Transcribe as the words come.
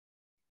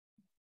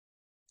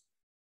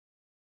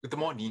Good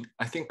morning.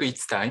 I think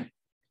it's time.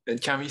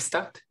 Can we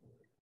start?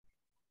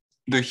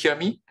 Do you hear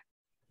me?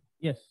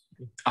 Yes.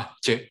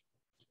 Jay.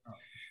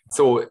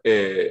 So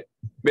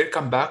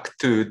welcome back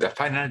to the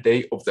final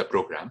day of the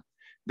program.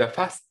 The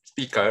first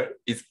speaker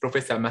is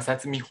Professor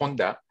Masazumi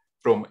Honda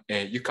from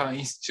Yukan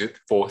Institute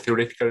for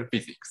Theoretical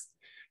Physics.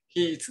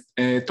 His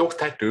talk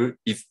title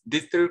is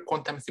Digital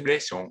Quantum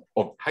Simulation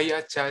of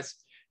Higher Charge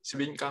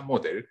Schwinger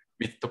Model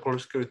with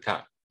Topological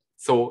Term.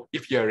 So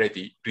if you are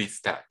ready, please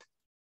start.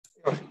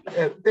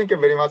 Thank you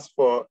very much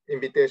for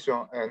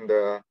invitation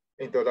and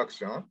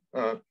introduction.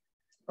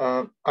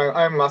 I'm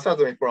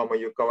Masazumi from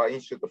Yukawa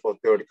Institute for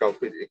Theoretical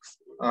Physics.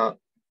 By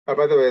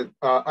the way,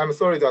 I'm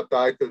sorry that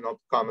I could not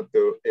come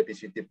to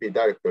APCTP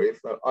directly.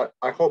 So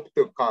I hope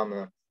to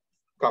come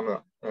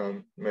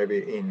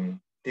maybe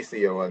in this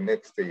year or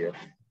next year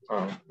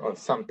or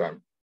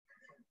sometime.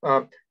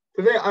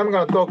 Today, I'm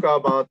going to talk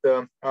about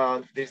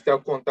digital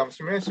quantum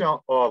simulation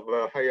of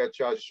higher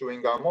charge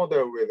Schwinger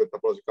model with a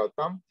topological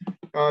term.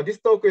 This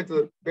talk is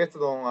based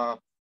on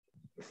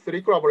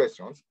 3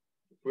 collaborations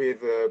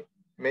with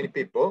many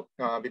people: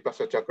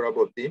 Vipasha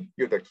Chakraborty,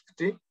 Yuta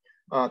Kikuchi,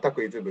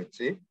 Taku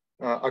Izubuchi,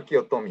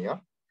 Akio Tomiya,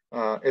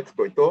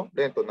 Etsuko Ito,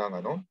 Rento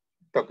Nagano,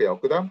 Takuya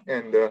Okuda,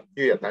 and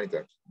Yuya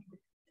Tanizaki.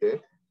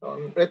 Okay.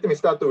 Let me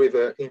start with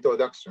the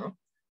introduction.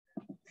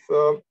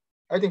 So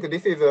I think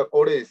this is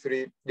already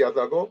 3 years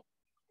ago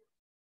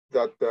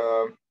that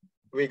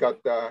we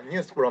got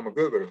news from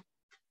Google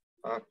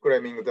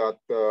claiming that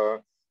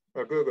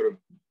Google,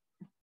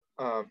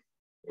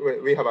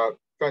 we have a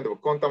kind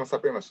of quantum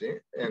supremacy,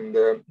 and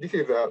this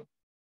is a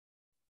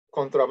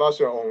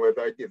controversial on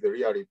whether it is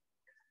really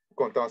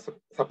quantum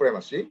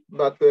supremacy.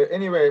 But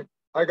anyway,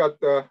 I got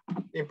the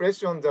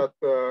impression that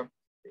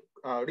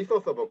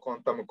resource of a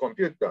quantum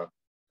computer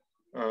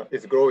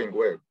is growing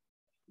well.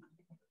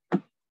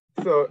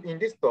 So in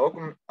this talk,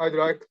 I'd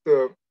like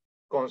to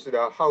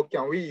consider how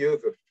can we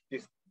use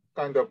this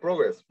kind of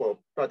progress for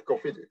particle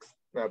physics,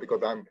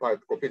 because I'm a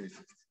particle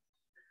physicist.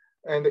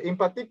 And in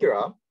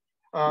particular,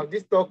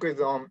 this talk is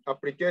on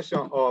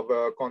application of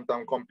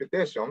quantum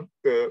computation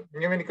to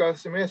numerical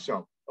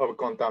simulation of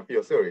quantum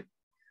field theory.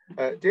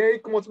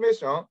 Generic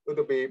motivation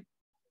would be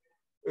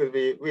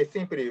we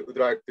simply would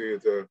like to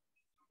use a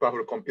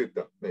powerful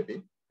computer,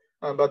 maybe.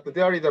 But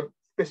there is a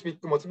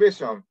specific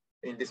motivation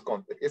in this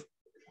context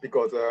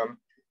because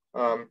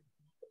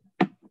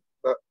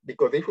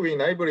if we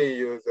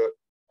naively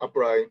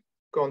apply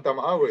quantum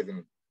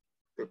algorithm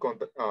to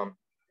quantum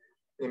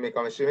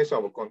numerical simulation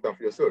of quantum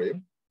field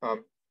theory,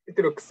 it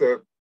looks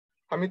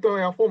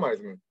Hamiltonian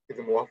formalism is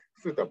more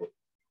suitable,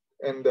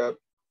 and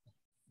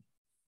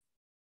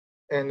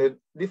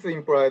this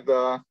implies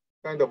a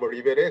kind of a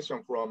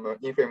revelation from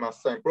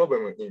infamous sign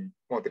problem in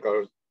Monte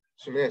Carlo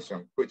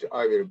simulation, which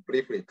I will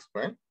briefly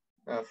explain.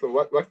 So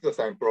what's the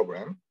sign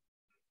problem?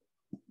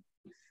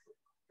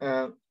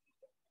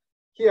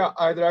 Here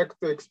I'd like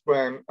to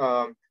explain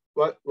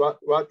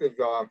what is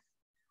a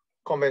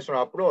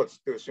conventional approach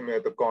to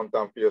simulate the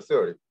quantum field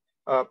theory.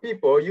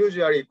 People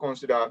usually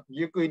consider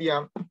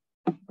Euclidean,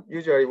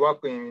 usually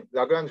work in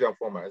Lagrangian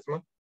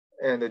formalism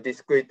and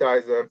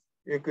discretize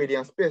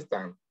Euclidean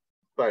spacetime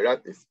by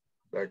lattice,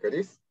 like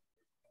this.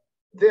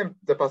 Then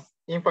the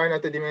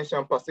infinite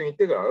dimension path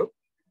integral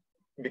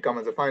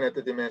becomes a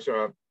finite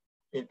dimensional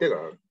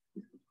integral.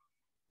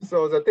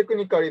 So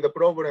technically the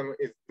problem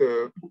is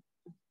to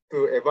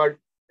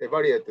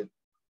evaluate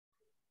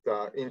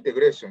the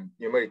integration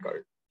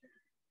numerically.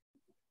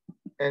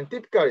 And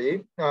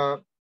typically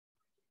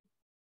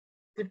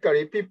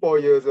people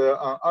use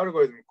an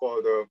algorithm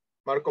called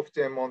Markov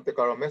chain Monte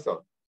Carlo method,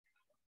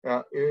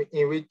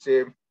 in which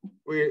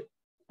we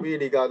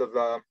regard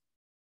the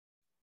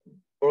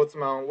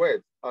Boltzmann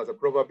weight as a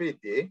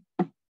probability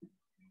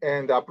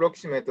and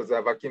approximate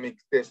the vacuum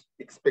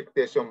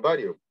expectation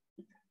value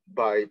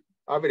by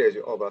average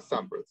over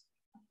samples.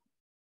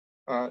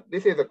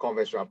 This is a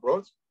conventional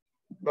approach,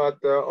 but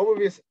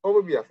obviously,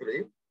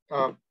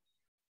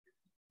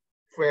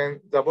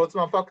 when the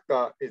Boltzmann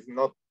factor is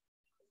not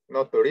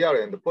real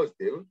and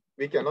positive,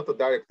 we cannot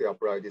directly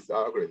apply this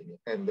algorithm,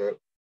 and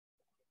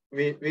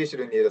we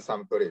should need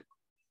some trick.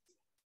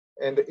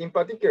 And in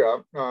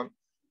particular, when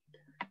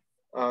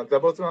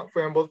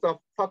Boltzmann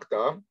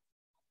factor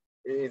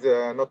is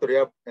not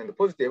real and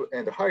positive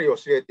and highly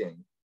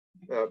oscillating,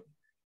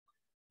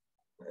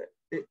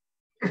 it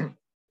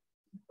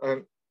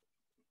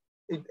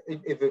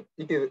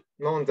is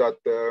known that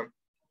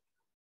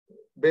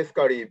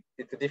basically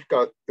it's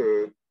difficult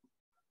to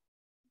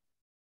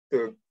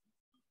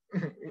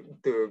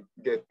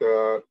get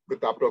a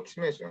good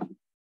approximation,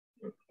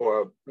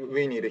 or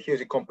we need a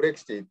huge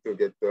complexity to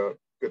get a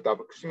good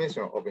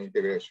approximation of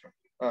integration.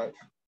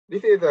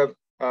 This is a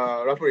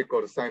roughly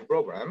called sign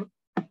problem,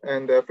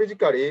 and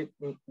physically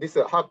this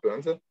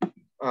happens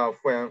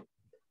when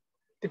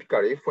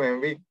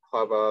we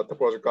have a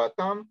topological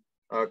term,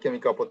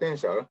 chemical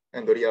potential,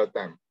 and real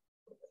time.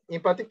 In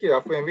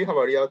particular, when we have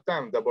a real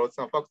time, the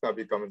Boltzmann factor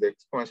becomes the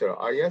exponential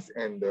IS,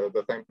 and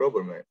the time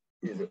problem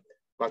is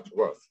much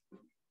worse.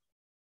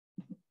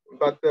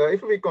 But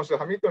if we consider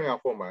Hamiltonian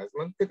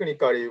formalism,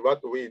 technically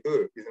what we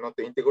do is not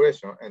the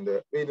integration, and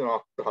we do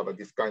not have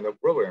this kind of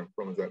problem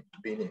from the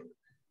beginning.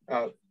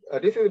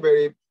 This is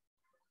a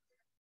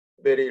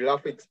very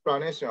rough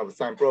explanation of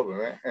sign problem,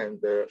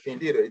 and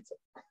indeed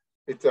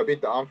it's a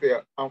bit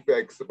unfair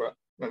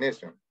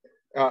explanation.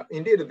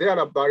 Indeed, there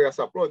are various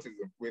approaches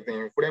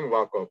within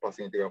framework of path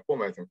integral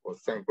formalism for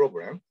same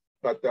problem,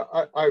 but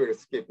I will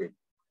skip it.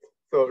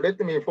 So let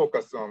me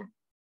focus on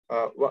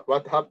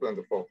what happened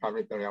for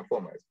Hamiltonian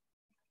formalism.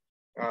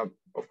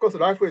 Of course,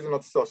 life is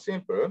not so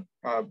simple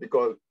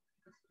because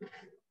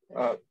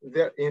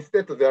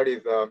instead there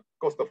is a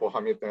cost for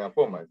Hamiltonian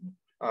formalism.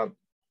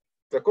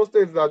 The cost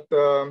is that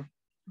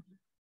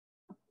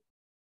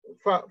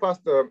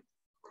first,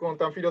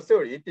 quantum field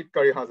theory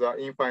typically has an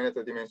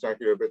infinite dimensional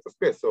field vector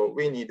space, so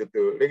we need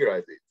to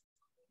regularize it.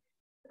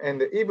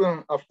 And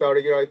even after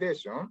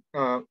regularization,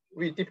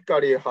 we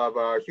typically have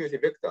a huge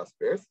vector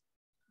space.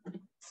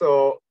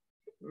 So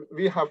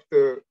we have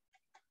to,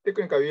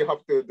 technically, we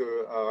have to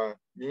do a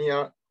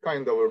linear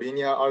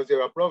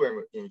algebra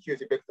problem in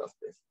huge vector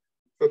space.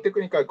 So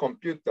technical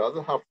computers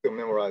have to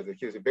memorize a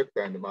huge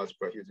vector and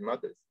multiply huge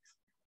matrices.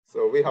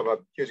 So we have a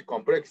huge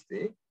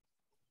complexity.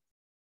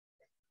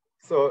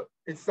 So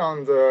it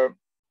sounds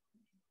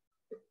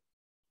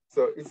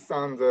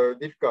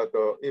difficult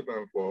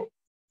even for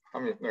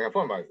Hamiltonian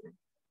formalism,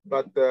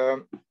 but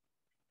the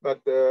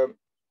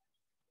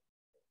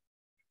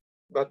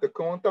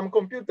quantum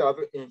computers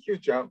in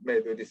future may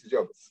do this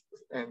job,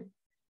 and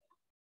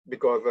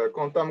because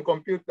quantum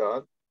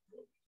computers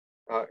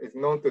is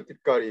known to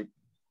typically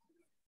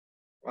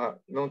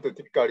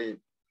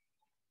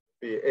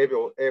be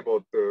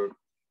able to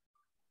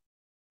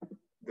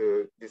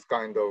do this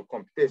kind of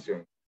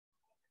computation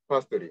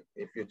fastly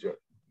in future.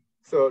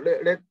 So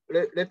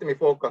let me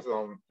focus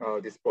on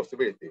this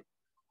possibility.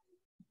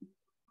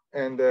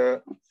 And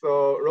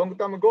so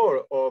long-term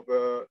goal of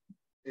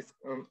this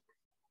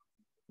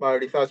my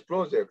research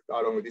project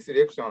along this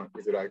direction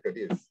is like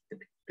this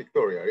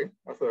pictorially.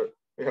 So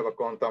we have a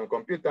quantum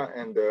computer,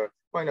 and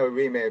finally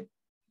we may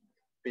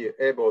be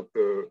able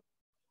to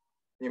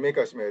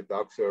numerically estimate the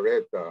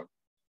accelerate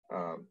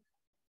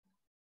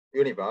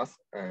universe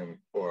and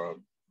or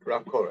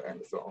black hole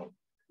and so on.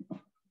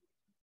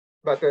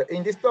 But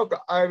in this talk,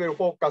 I will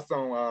focus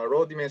on a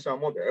low dimensional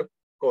model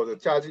called the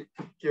charge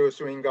Q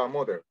Schwinger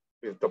model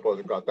with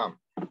topological term.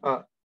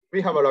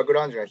 We have a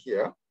Lagrangian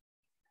here,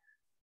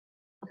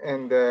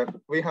 and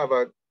we have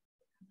a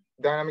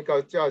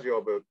dynamical charge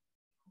of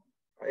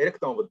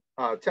electron,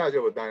 charge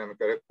of dynamic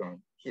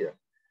electron here.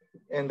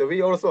 And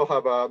we also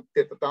have a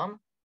theta term,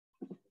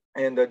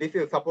 and this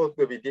is supposed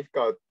to be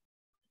difficult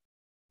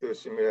to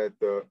simulate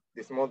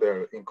this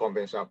model in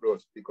conventional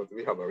approach because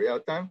we have a real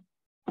time,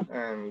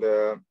 and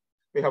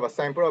we have a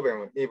sign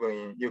problem even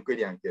in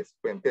Euclidean case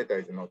when theta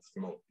is not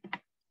small.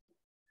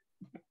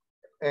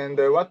 And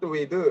what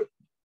we do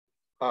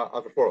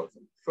as follows.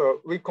 So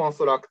we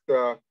construct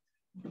a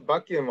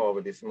vacuum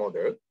of this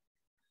model,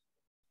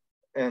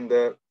 and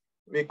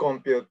we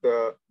compute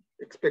the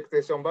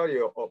expectation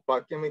value of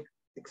vacuum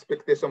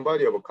expectation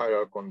value of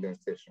chiral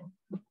condensation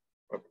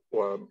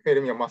or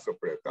Fermi mass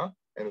operator,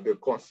 and the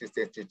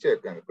consistency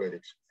check and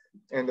prediction.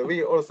 And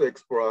we also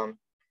explore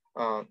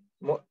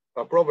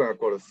a problem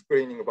called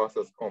screening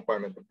versus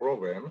confinement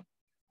problem.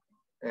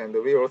 And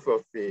we also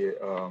see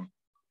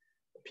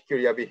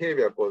peculiar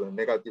behavior called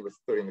negative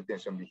string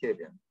tension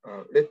behavior.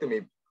 Let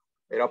me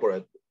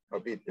elaborate a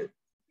bit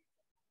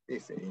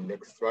this in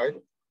next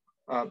slide.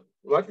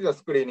 What is a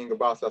screening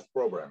versus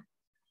problem?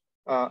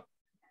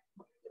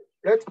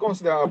 Let's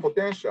consider a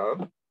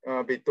potential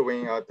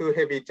between two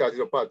heavy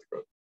charged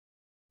particles,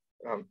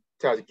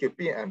 charge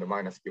QP and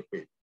minus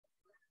QP.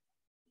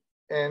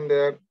 And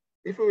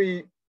if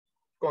we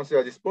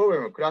consider this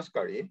problem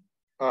classically,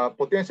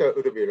 potential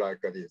would be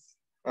like this.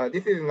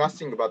 This is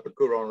nothing but the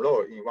Coulomb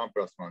law in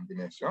 1+1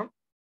 dimension.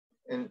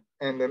 And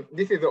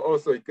this is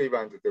also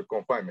equivalent to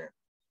confinement,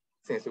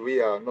 since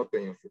we are not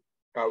in,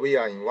 we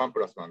are in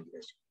 1+1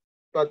 dimension.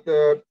 But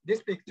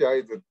this picture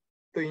is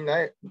too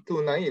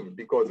naive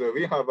because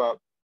we have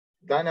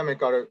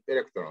dynamical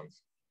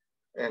electrons,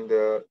 and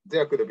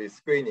there could be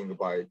screening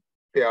by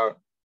pair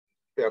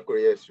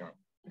creation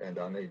and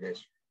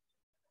annihilation.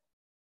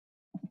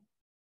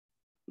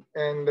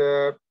 And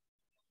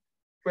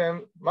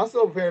when mass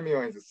of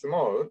fermion is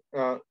small,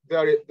 there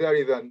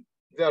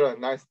are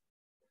nice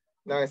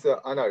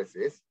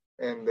analysis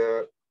and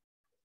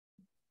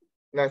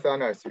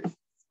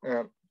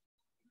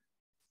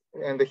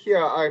and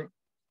here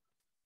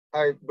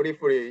I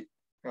briefly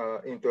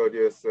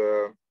introduce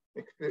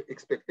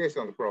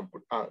expectations from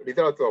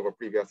results of a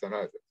previous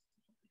analysis.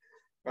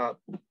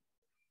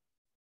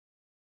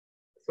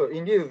 So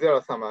indeed, there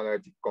are some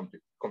analytic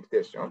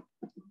computation.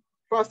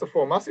 First,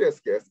 for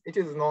massless case, it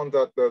is known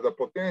that the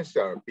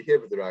potential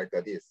behaves like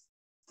this.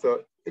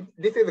 So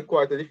this is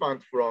quite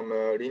different from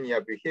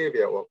linear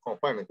behavior or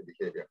confinement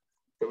behavior.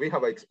 So we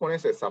have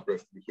exponential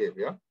suppressed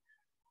behavior.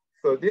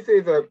 So this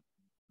is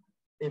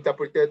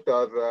interpreted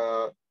as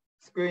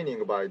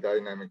screening by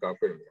dynamical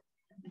fermion.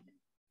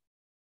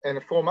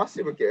 And for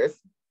massive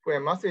case,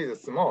 when mass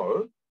is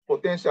small,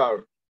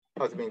 potential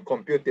has been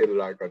computed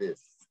like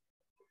this.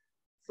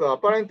 So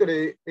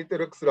apparently, it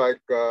looks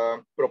like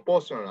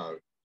proportional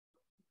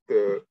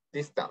to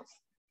distance.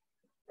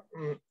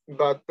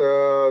 But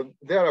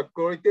there are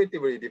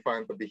qualitatively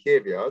different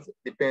behaviors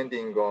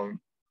depending on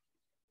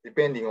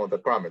the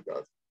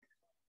parameters.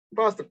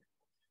 First,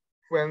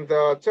 when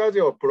the charge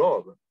of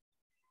probe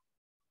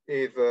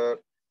is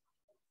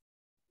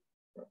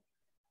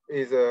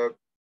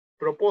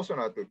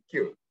proportional to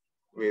Q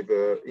with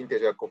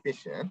integer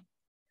coefficient,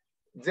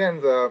 then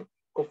the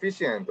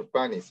coefficient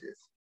vanishes.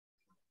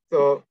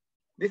 So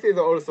this is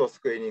also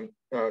screening,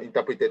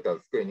 interpreted as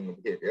screening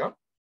behavior.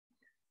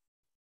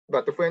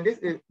 But when this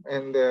is,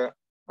 and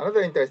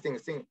another interesting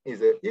thing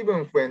is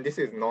even when this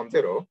is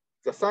non-zero,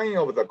 the sign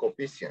of the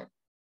coefficient,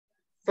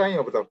 sign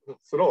of the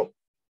slope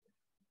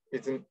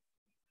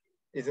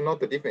is not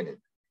definite.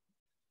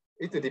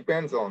 It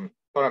depends on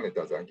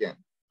parameters again.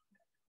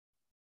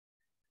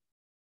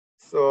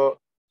 So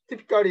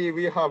typically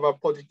we have a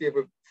positive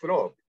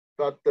slope,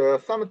 but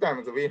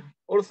sometimes we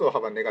also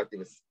have a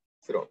negative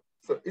slope.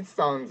 So it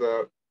sounds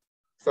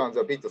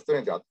a bit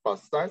strange at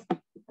first sight.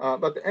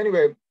 But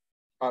anyway,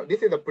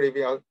 this is a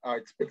previous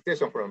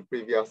expectation from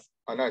previous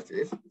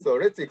analysis. So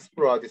let's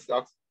explore this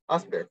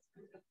aspect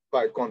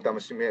by quantum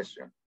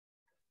simulation.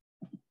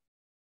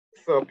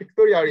 So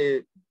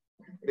pictorially,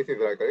 this is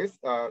like this.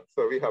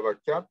 So we have a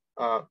cat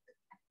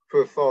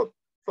who thought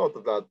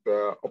that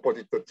the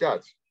opposite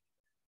charge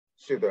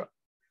should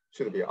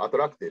be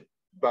attracted,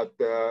 but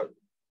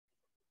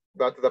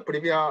the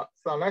previous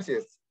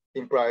analysis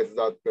implies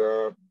that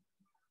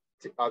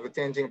as a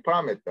changing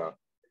parameter,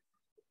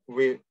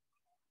 we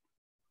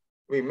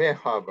may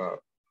have a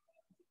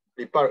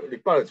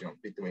repulsion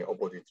between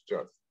opposite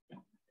charges.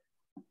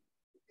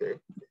 Okay,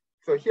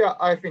 so here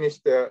I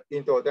finished the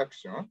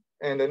introduction,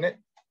 and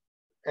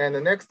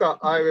next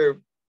I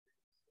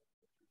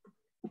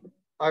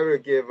will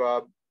give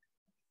a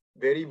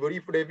very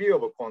brief review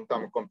of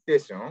quantum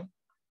computation,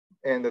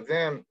 and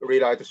then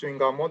rewrite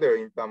Schwinger model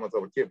in terms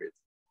of qubits.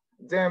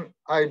 Then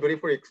I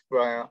briefly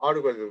explain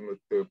algorithm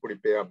to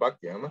prepare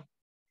vacuum,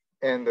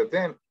 and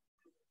then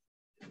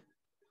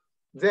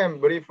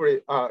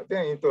briefly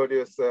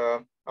introduce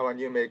our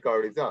numerical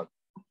result,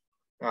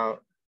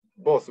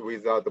 both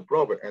without the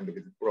probe and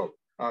with probe.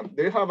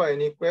 Do you have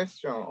any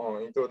question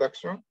on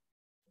introduction?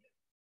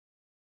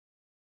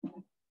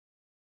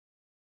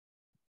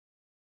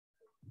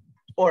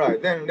 All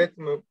right, then let's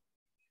move.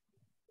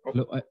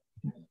 Hello,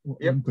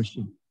 one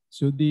question.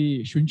 So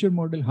the Schwinger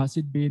model, has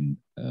it been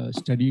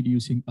studied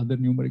using other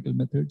numerical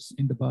methods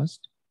in the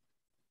past?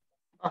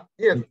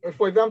 Yes,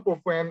 for example,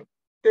 when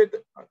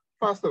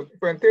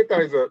theta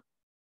is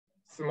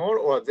small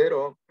or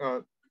zero,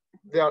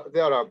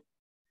 there are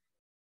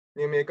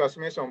numerical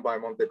simulation by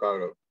Monte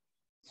Carlo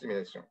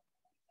simulation.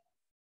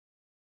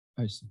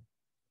 I see.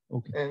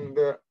 Okay. And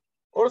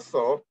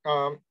also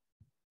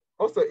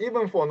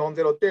even for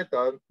non-zero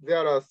theta,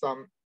 there are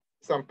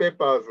some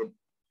papers,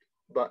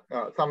 but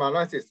some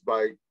analysis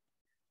by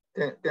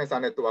tensor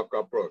network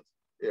approach.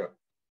 Yeah.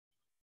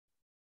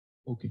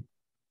 Okay.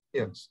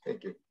 Yes. Thanks.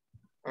 Thank you.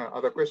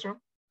 Other question?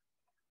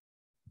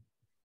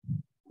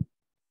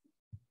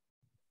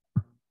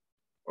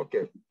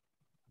 Okay.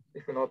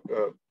 If not,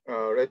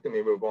 let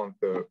me move on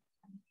to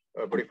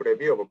a brief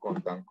review of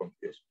quantum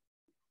computation.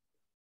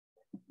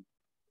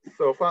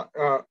 So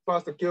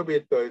first,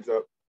 qubit is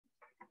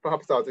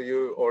perhaps as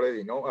you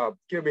already know,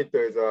 qubit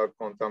is a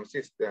quantum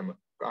system.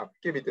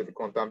 Qubit is a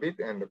quantum bit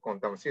and a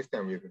quantum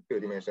system with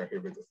two-dimensional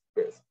Hilbert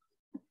space.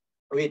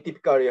 We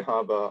typically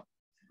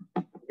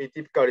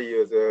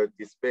use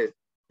this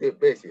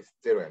basis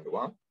 0 and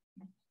 1,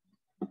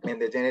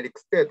 and the generic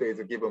state is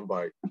given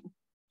by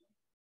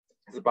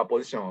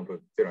superposition of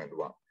 0 and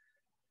 1.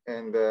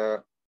 And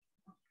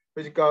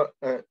physical,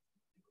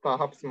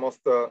 perhaps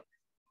most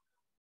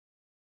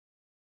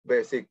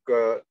basic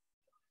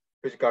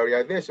physical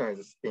realization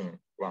is spin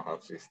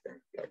one-half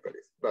system like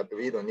this, but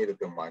we don't need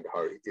to mind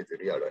how it is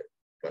realized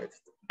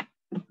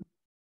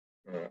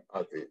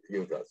as the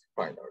users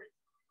finally.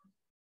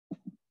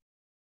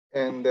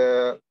 And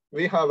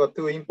we have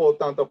two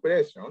important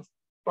operations.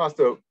 First,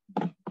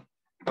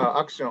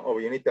 action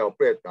of unitary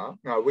operator.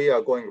 Now we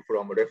are going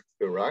from left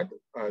to right.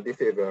 This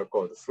is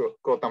called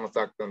quantum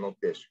factor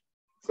notation.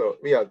 So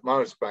we are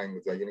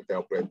multiplying the unitary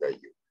operator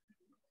U.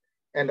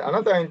 And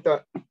another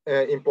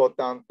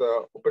important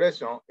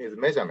operation is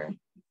measurement,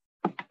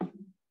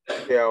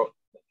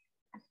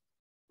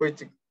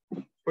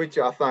 which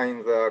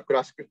assigns the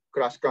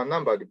classical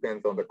number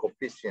depends on the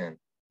coefficient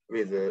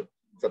with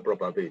the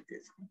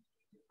probabilities,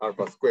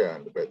 alpha square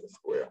and beta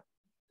square.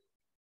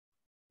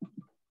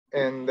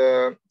 And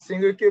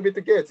single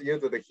qubit gates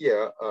used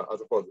here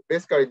as opposed.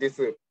 Basically, this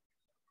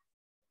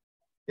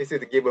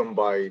is given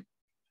by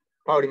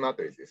Pauli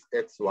matrices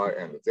X, Y,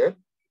 and Z.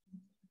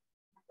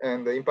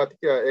 And in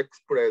particular,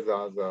 X plays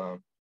as a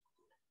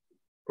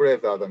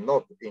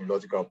not in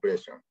logical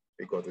operation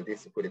because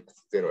this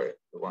flips 0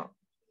 and 1.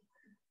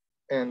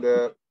 And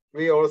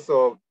we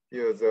also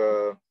use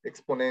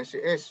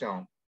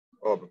exponentiation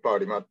of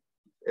polymath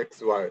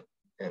X, Y,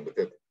 and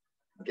Z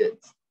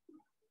gates.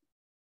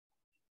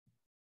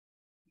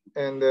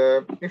 And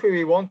if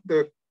we want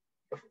to,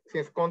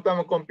 since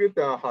quantum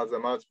computer has a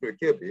multiple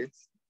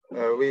qubits,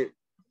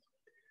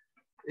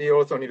 we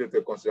also need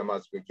to consider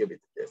multiple qubit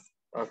case.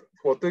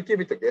 For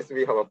 2-qubit case,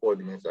 we have a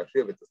 4-dimensional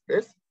qubit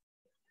space.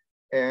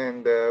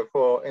 And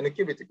for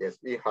n-qubit case,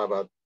 we have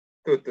a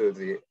 2 to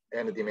the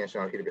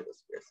n-dimensional qubit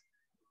space.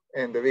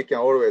 And we can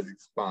always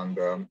expand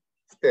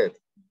state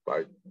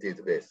by these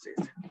bases.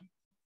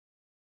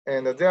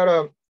 And there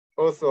are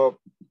also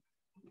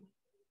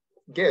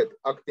gates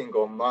acting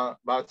on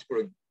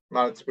multiple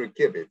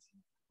qubits.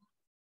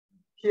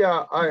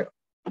 Here,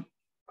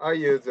 I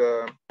use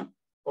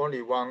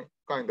only one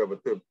kind of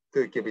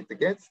 2-qubit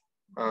gates.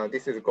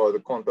 This is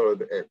called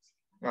controlled X.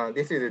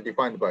 This is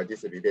defined by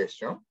this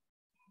relation.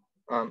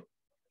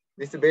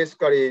 This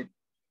basically,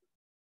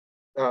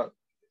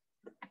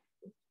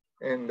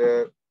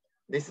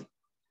 this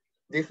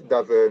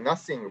does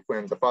nothing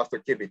when the first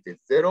qubit is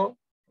 0,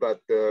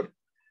 but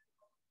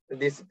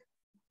this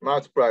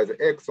multiplies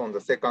X on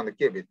the second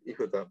qubit if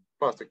the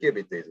first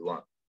qubit is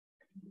 1.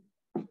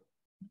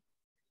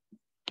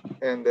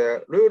 And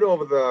the rule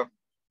of the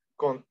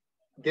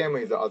game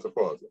is as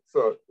follows.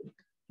 So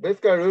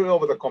basically, rule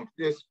of the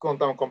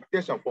quantum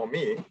computation for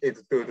me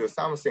is to do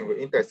something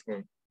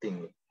interesting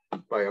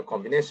by a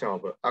combination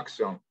of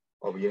action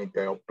of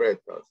unitary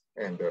operators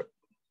and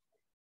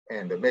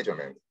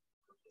measurement.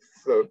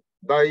 So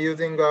by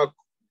using a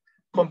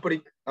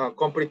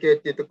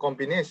complicated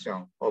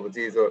combination of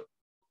these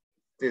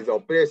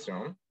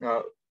operations,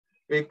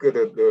 we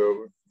could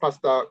do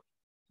faster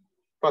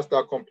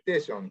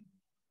computation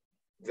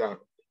than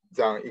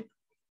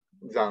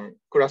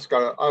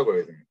classical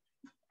algorithm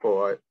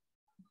for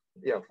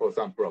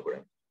some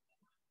problem.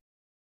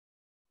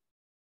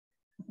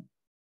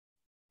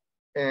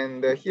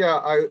 And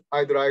here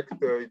I'd like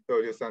to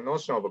introduce a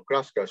notion of a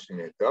classical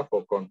simulator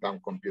for quantum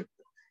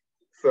computing.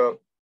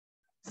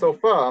 So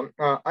far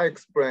I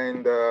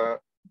explained as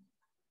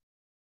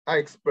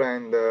if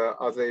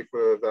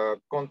the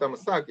quantum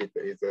circuit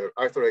is an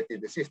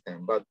isolated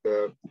system, but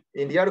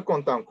in real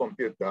quantum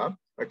computer,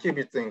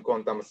 qubits in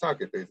quantum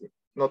circuit is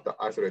not an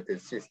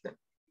isolated system.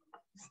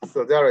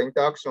 So there are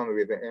interactions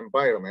with the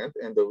environment,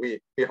 and we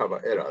have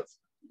errors.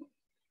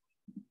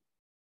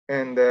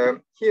 And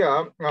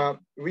here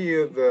we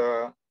use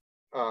a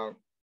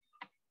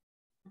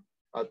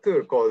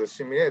tool called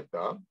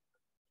simulator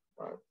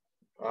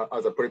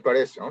as a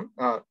preparation.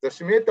 The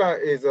simulator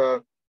is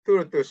a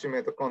tool to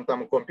simulate a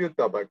quantum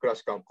computer by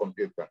classical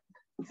computer.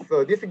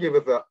 So this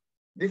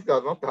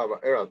does not have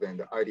errors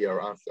and ideal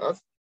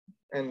answers,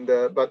 and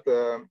but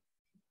the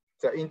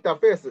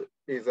interface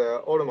is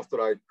almost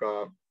like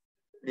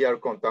real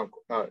quantum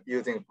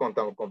using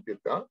quantum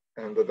computer,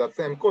 and the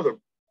same code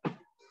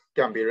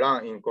can be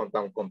run in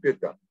quantum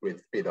computer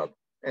with speed up.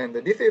 And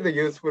this is a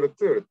useful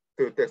tool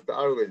to test the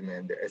algorithm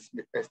and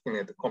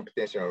estimate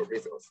computational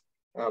resource.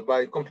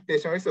 By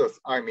computational resource,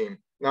 I mean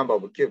number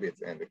of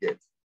qubits and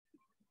gates.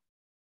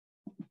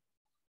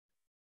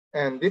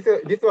 And this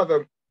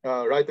was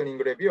a lightning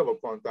review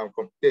of quantum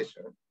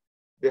computation.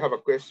 Do you have a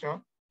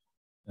question?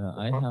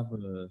 I have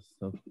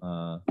some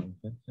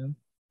questions.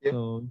 Yeah.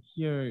 So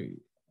here,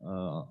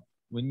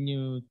 when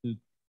you do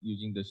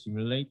using the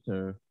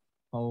simulator,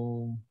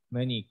 how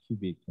many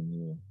qubits can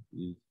you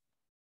use?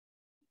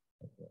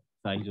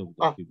 Size of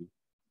the qubit?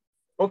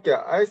 Okay,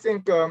 I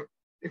think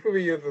if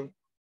we use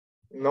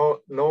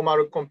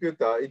normal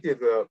computer, it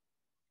is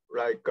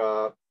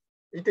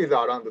it is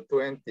around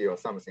 20 or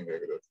something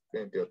like that,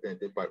 20 or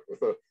 25.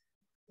 So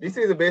this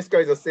is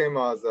basically the same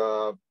as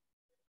a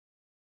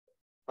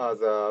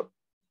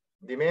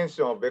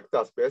dimension of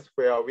vector space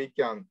where we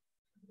can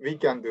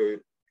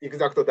do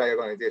exact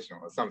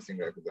diagonalization or something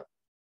like that.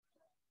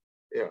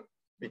 Yeah,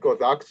 because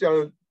the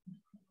actual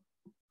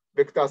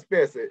vector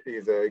space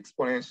is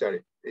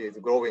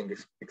growing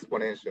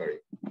exponentially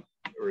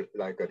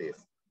like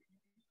this.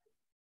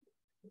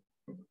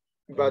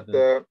 But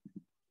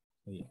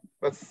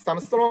but some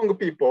strong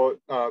people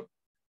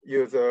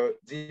use a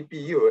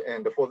GPU,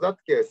 and for that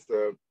case,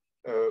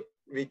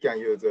 we can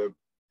use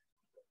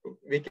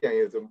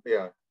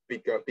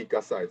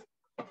bigger size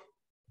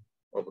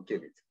of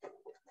qubits.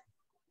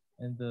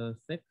 And the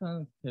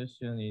second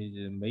question is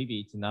maybe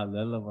it's not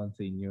relevant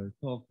in your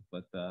talk,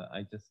 but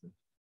I just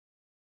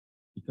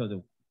because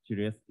of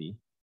curiosity.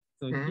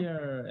 So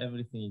here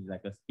everything is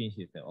like a spin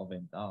system up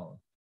and down,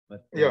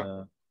 but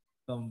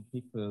some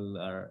people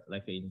are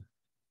like in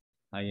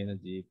high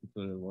energy,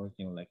 people are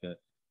working on like a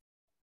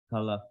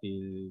color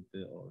field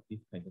or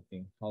this kind of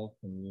thing. How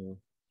can you,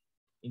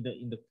 in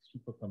the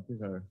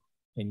supercomputer,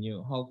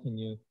 how can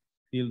you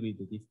deal with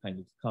this kind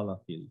of color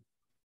field?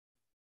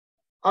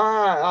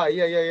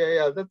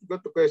 Yeah. That's a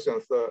good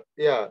question. So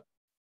yeah,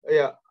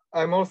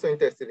 I'm also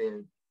interested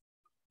in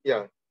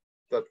that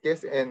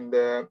case. And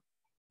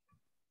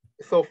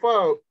so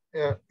far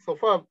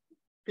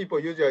people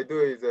usually do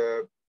is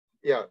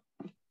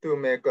to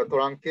make a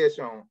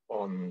truncation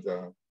on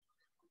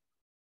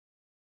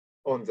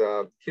on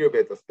the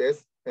Hilbert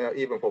space,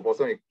 even for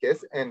bosonic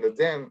case, and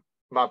then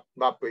map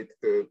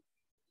the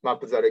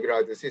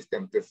regularized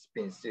system to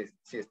spin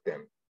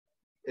system.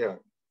 Yeah,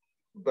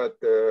 but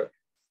it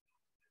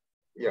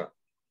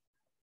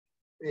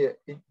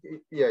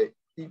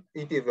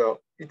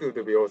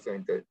would be also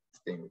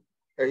interesting.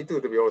 It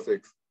would be also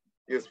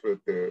useful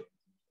to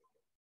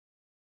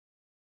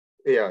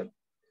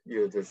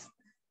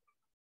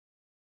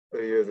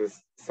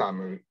use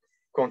some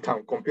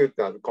quantum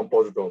computers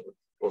composed of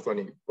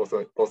boson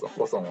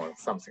or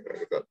something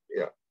like that.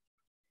 Yeah.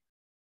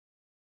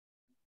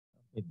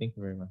 Okay, thank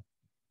you very much.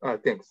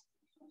 Thanks.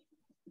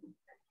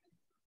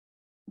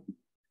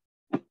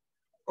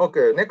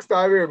 Okay, next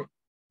I will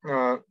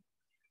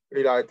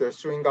rewrite the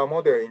Schwinger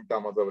model in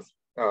terms of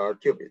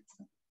qubits.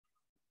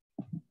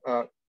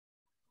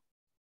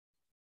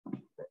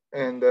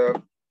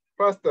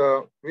 First,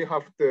 we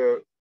have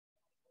to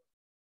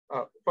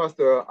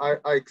I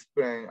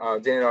explain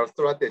general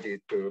strategy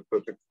to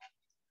put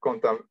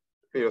quantum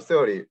field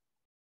theory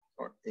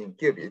in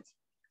qubits.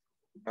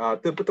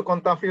 To put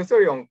quantum field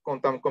theory on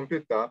quantum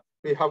computer,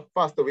 we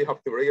have to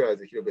regularize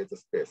the Hilbert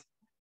space.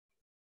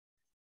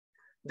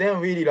 Then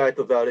we rewrite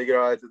the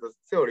regularized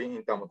theory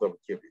in terms of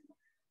qubits.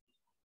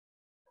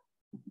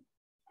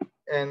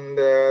 And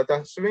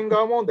the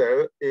Schwinger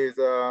model is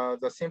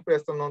the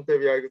simplest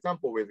non-trivial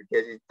example with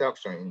gauge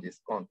interaction in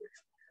this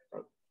context.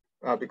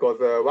 Because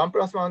 1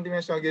 + 1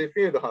 dimensional gauge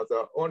field has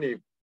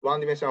only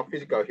one-dimensional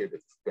physical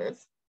Hilbert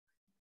space.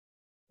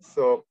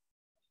 So,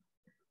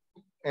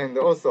 and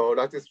also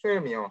lattice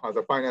fermion has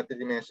a finite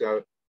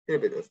dimensional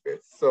Hilbert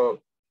space.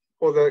 So,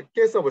 for the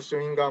case of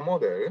Schwinger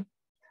model,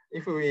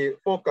 if we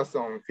focus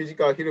on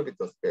physical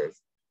Hilbert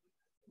space,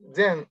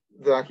 then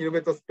the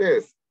Hilbert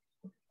space,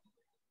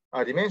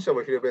 dimension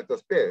of Hilbert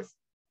space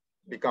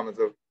becomes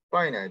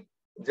finite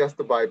just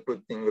by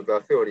putting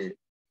the theory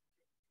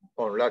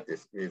on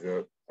lattice with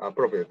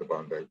appropriate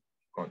boundary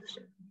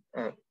condition.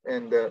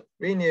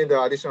 We need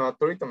additional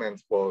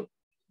treatments for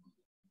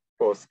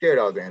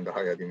scalars and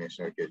higher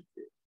dimensional gauge.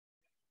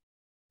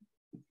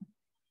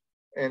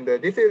 And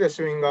this is the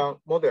Schwinger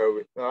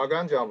model,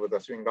 Lagrangian of the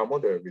Schwinger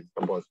model with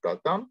topological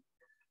term.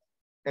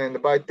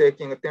 And by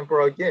taking a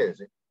temporal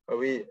gauge,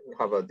 we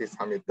have this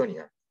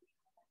Hamiltonian.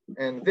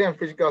 And then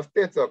physical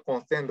states are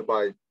constrained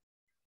by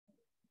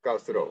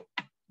Gauss law,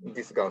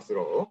 this Gauss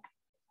law.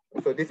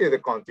 So this is the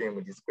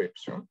continuum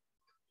description.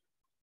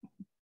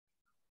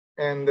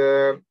 And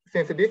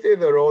since this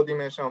is a low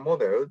dimensional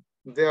model,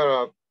 there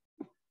are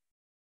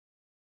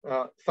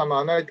some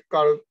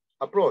analytical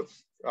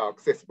approaches are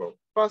accessible.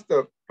 First,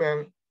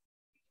 when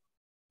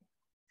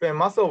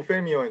mass of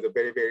fermion is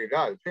very, very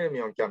large,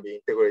 fermion can be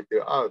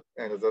integrated out,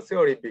 and the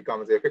theory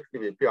becomes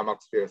effectively pure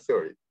max field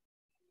theory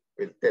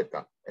with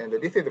theta. And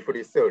this is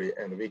free theory,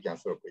 and we can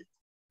solve it.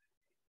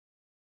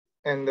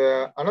 And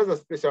another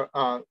special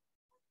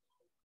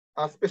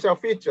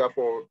feature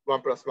for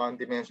 1 + 1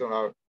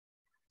 dimensional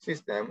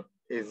system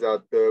is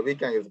that we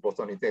can use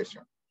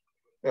bosonization.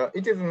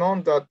 It is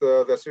known that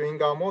the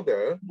Schwinger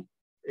model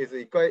is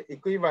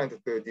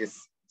equivalent to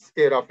this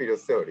scalar field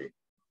theory.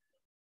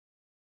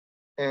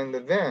 And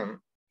then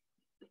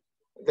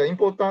the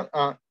important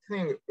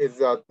thing is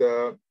that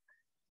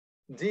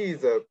G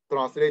is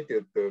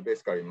translated to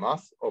basically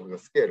mass of the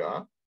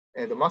scalar,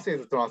 and the mass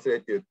is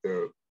translated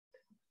to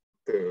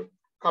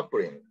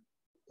coupling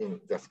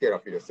in the scalar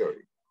field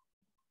theory.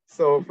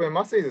 So when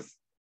mass is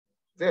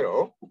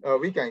 0,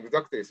 we can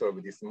exactly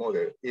solve this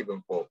model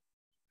even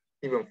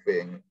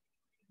when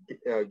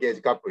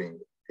gauge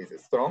coupling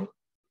is strong.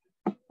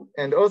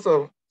 And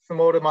also,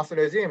 small mass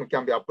regime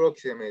can be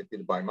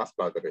approximated by mass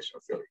perturbation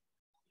theory.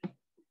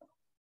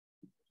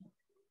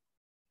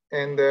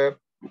 And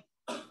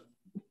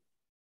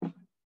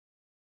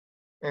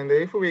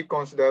if we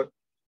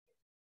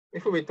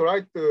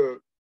try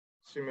to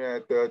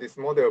simulate this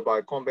model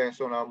by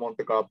conventional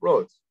Monte Carlo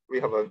approach, we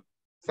have a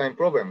same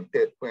problem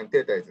when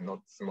theta is not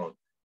small.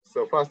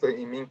 So first,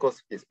 in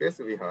Minkowski space,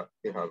 we have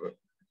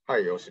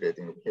high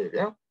oscillating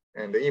behavior,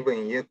 and even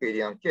in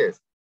Euclidean case,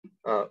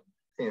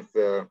 since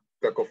the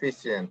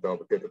coefficient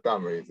of theta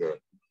term is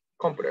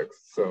complex,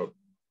 so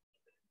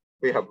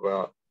we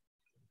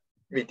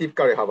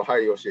typically have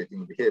high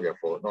oscillating behavior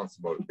for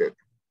non-small theta.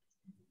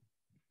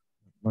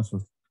 So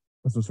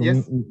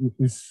yes?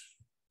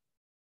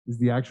 Is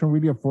the action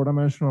really a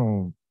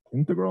 4-dimensional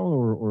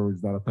integral, or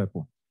is that a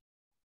typo?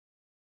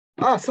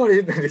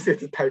 Sorry, this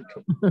is a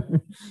typo.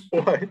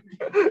 Why?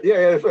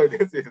 Yeah, sorry,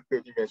 this is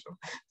 2-dimensional.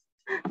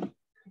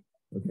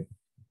 Okay.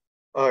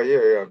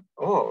 Yeah.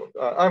 Oh,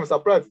 I'm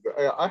surprised.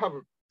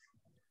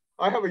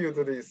 I have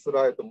used this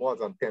slide more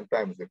than 10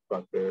 times,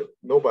 but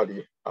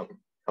nobody have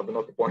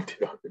not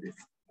pointed out this.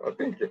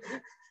 Thank you.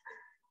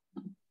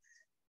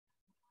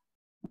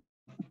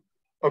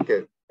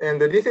 Okay,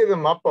 and this is a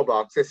map of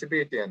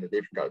accessibility and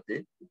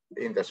difficulty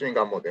in the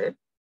Schwinger model.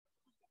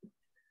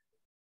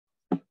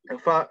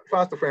 And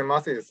first, when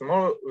mass is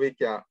small,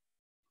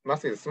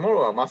 mass is small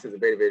or mass is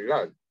very, very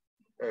large,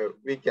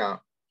 we can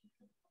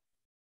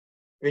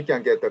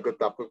get a good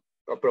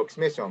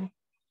approximation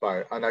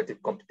by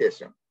analytic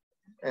computation.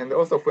 And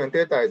also when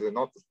theta is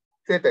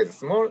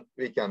small,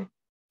 we can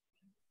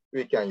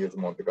use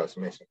Monte-Carlo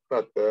estimation.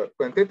 But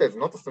when theta is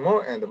not small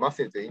and the mass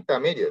is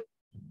intermediate,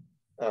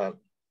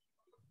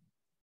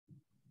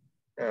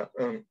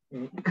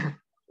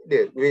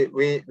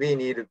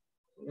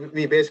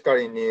 we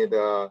basically need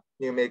a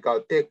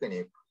numerical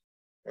technique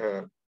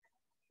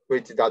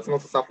which does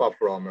not suffer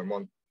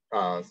from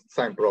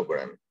sign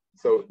problem.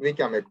 So we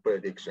can make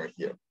prediction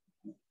here.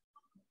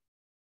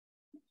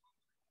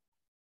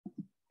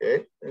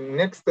 Okay.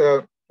 Next,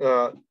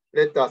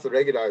 let us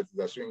regularize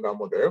the Schwinger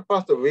model.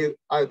 First,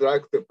 I'd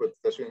like to put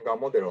the Schwinger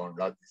model on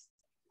lattice.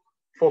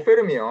 For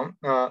fermion,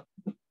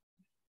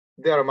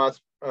 there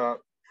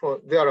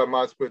are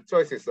multiple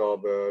choices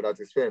of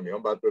lattice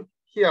fermion, but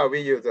here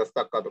we use a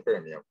staccato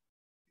fermion,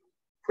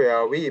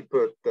 where we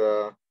put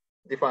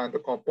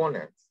different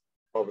components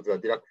of the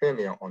Dirac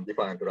fermion on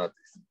different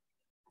lattice.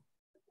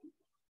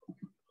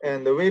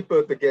 And we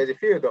put the gauge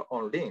field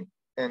on ring.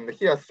 And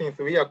here, since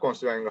we are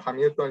considering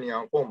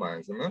Hamiltonian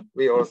formalism,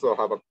 we also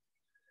have a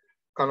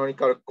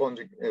canonical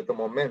conjugate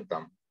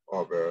momentum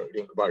of a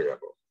link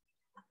variable.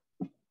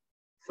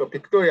 So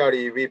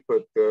pictorially, we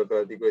put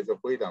the degrees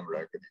of freedom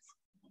like this.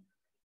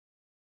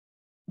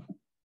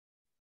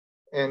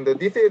 And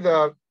this is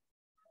a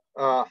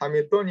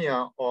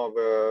Hamiltonian of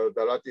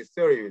the lattice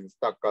theory with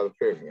staccato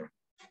fermion.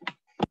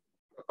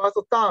 The first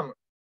term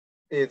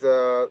is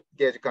a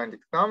gauge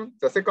kinetic term.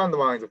 The second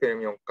one is a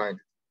fermion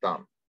kinetic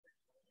term.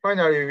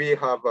 Finally, we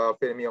have a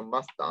fermion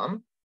mass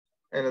term,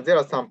 and there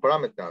are some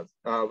parameters.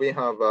 We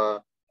have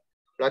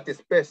lattice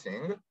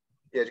spacing,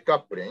 gauge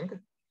coupling,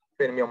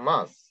 fermion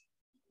mass,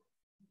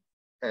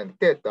 and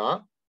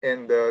theta,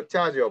 and the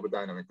charge of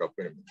dynamical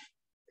fermion.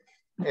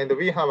 And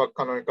we have a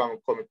canonical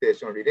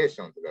commutation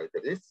relation like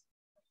this.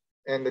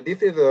 And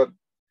this is a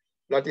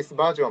lattice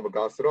version of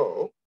Gauss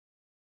law,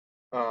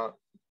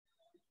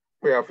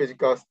 where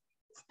physical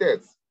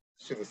states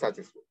should be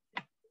satisfied.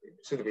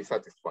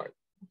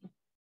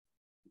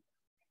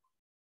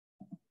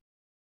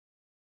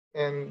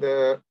 And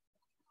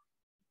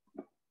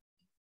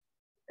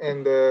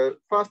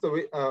first,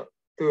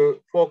 to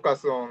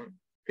focus on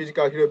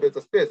physical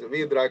Hilbert space,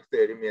 we'd like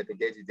to eliminate the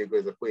gauge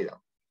degrees of freedom.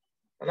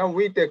 And now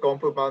we take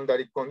open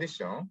boundary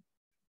condition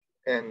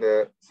and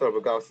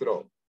solve Gauss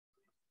law.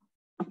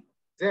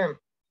 Then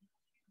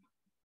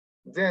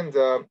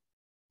the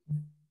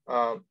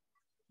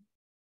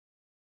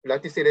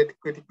lattice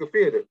electric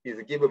field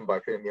is given by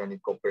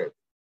fermionic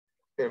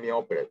fermion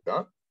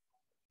operator.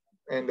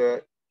 And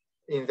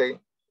in the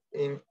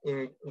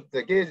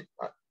gauge,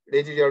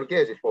 residual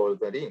gauge for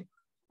the ring,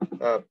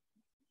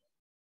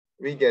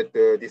 we get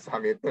this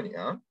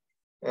Hamiltonian.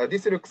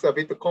 This looks a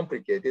bit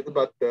complicated,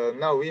 but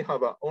now we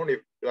have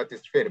only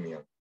lattice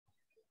fermion,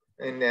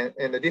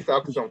 and this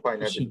action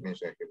finite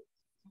dimension.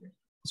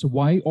 So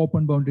why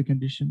open boundary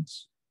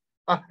conditions?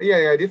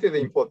 Yeah, this is an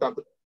important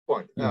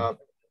point. Yeah.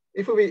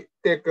 If we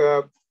take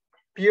a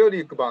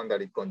periodic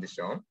boundary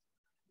condition,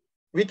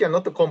 we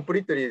cannot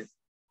completely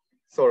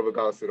solve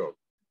Gauss law,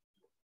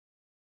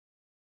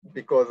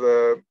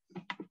 because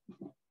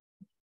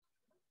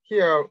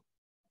here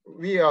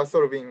we are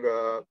solving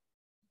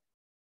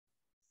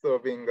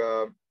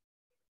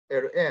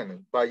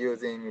Ln by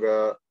using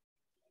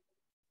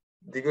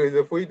degrees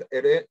of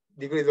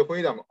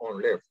freedom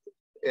on left.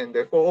 And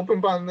for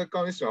open boundary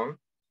condition,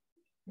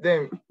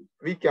 then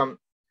we can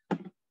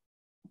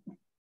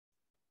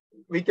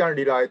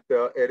rewrite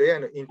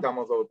Ln in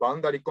terms of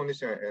boundary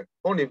condition and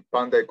only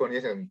boundary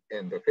condition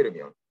and the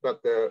fermion.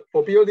 But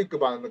for periodic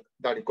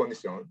boundary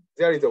condition,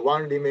 there is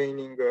one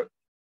remaining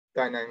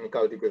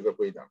dynamical degrees of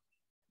freedom.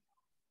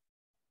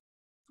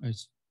 I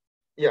see.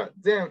 Yeah,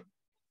 then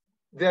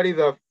there is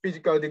a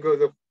physical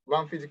degrees of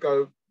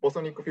physical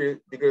bosonic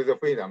degrees of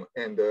freedom,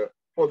 and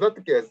for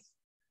that case,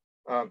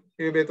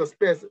 Hilbert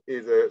space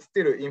is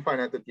still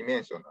infinite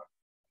dimensional,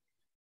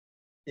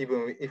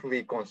 even if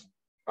we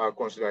are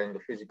considering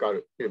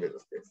physical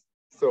Hilbert space.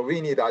 So we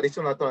need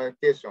additional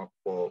truncation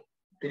for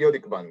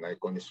periodic boundary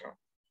condition.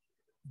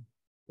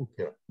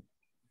 Okay. Yeah.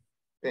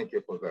 Thank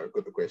you for the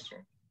good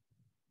question.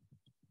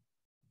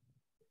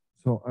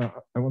 So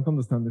I want to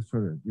understand this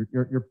further.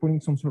 You're putting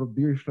some sort of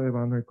Dirichlet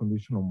boundary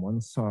condition on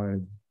one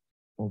side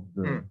of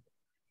the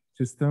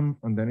system,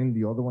 and then in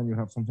the other one you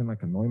have something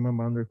like a Neumann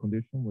boundary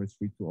condition where it's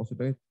free to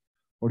oscillate,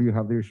 or do you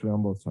have Dirichlet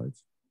on both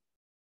sides?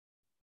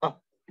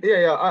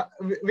 Yeah.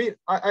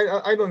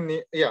 I don't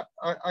need. Yeah,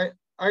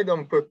 I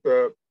don't put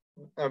the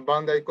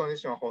boundary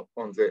condition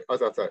on the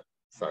other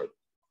side.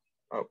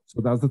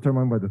 So that's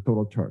determined by the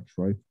total charge,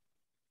 right?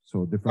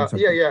 So different.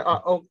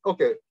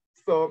 Okay.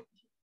 So.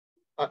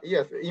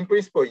 Yes, in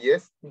principle,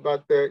 yes,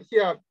 but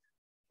here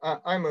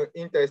I'm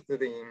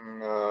interested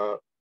in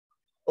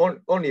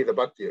only the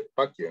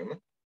vacuum,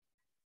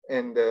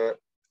 and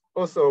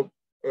also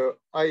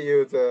I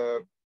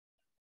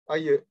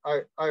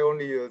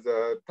only use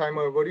time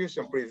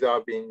evolution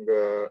preserving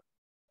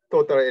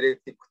total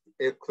electric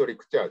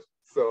charge.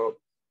 So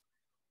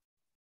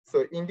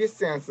in this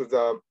sense,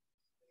 the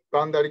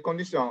boundary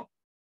condition,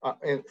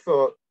 and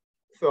so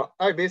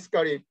I'm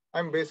basically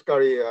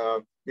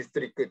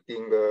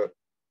restricting the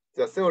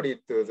theory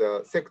to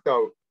the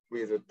sector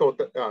with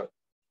total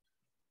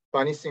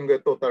vanishing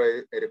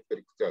total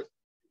electric charge.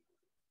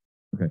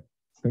 Okay,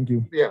 thank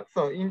you. Yeah,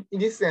 so in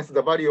this sense,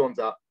 the value on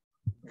the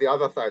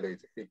other side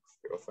is fixed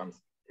or something.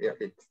 Yeah,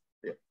 fixed.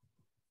 Yeah.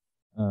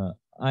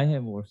 I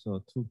have also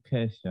two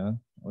questions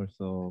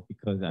also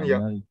because I'm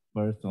not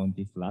expert on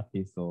this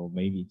lattice, so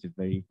maybe it's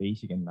very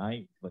basic and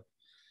naive, but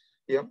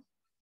yeah.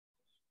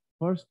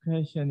 First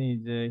question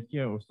is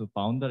here also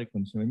boundary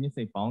condition. When you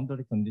say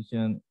boundary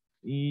condition,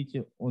 is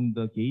on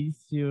the gauge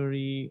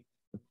theory,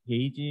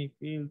 gauge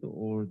field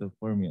or the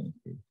fermion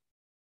field?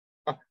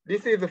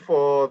 This is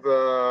for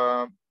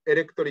the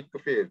electric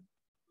field.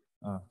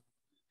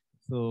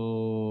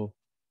 So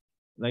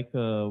like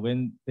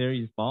when there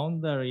is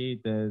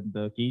boundary,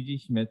 the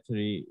gauge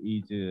symmetry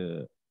is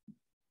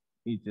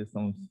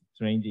some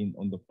strange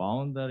on the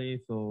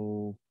boundary.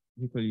 So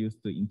people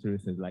used to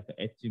interest like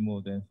edge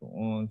mode and so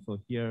on. So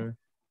here,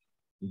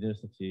 is there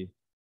such a?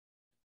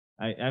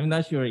 I'm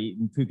not sure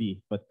in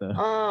 2D, but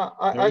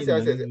I see.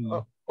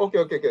 Okay.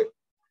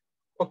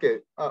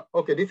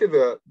 Okay. This is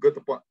a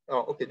good point.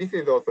 Okay, this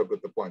is also a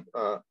good point.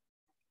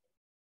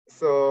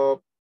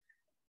 So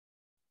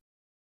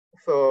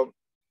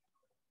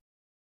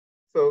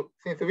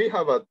since we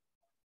have a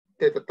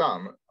theta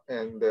term,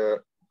 and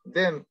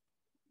then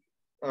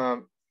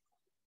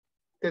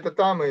theta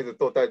term is a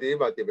total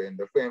derivative,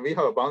 and when we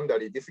have a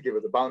boundary, this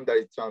gives the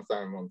boundary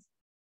Chern-Simons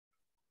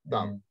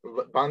term,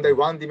 boundary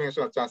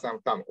one-dimensional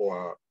Chern-Simons term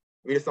or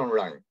Wilson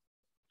line,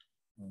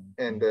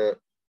 and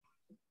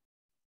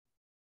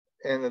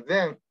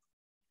then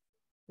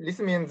this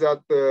means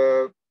that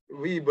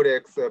we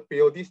break the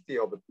periodicity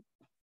of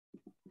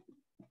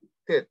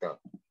theta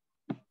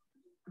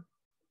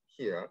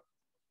here,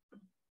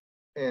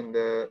 and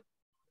the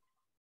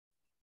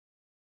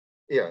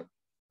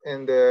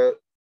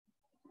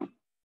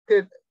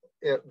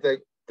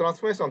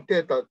transformation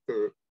theta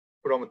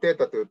from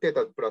theta to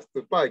theta plus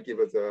 2 pi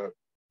gives the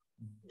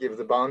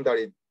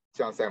boundary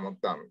Chern-Simons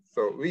term.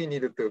 So we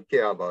need to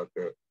care about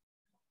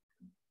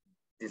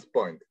this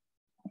point.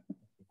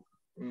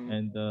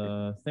 And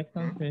the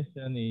second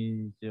question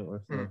is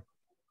also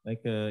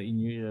like in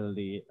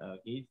usually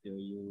gauge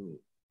you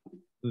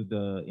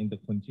do in the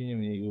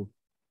continuum you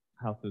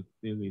have to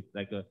deal with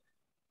like a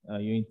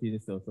unity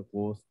is also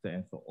ghost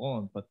and so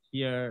on. But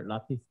here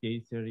lattice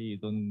gauge theory you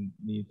don't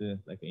need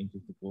like an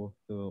integer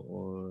ghost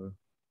or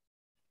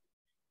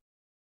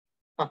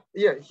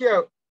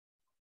here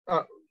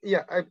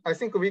I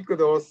think we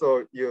could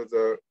also use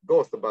a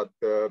ghost, but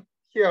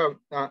here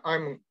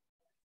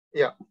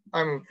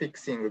I'm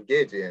fixing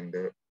gauge and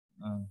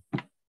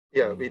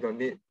we don't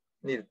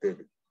need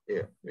to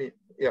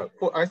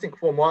I think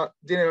for more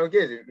general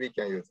gauge we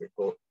can use a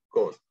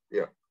ghost.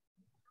 Yeah.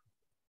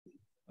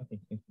 Okay.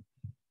 Thank you.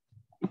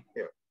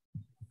 Yeah.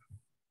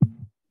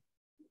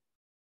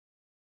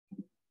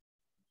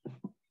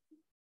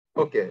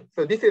 Okay,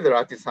 so this is the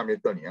lattice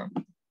Hamiltonian,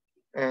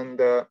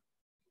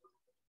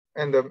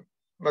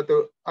 but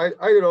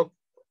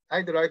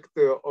I'd like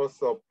to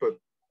also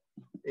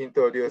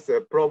introduce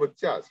a probe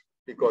charge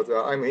because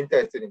I'm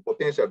interested in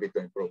potential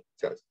between probe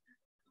charge.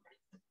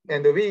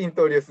 And we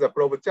introduce the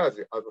probe charge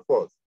as a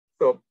force.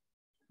 So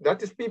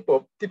that is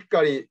people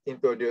typically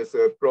introduce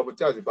a probe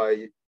charge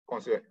by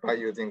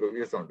using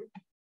Wilson loop.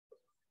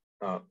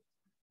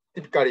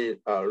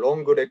 Typically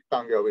long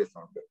rectangular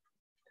Wilson loop.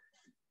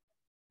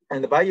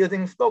 And by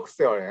using Stokes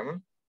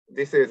theorem,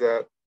 this is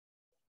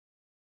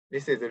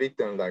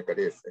written like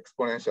this,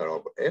 exponential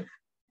of f.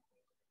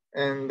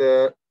 And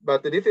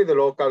but this is the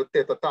local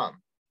theta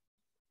term.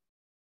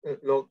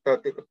 Local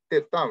theta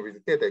term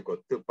with theta equal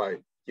to 2 pi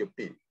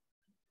qp.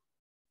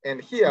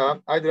 And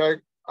here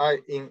I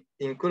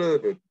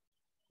include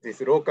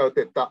this local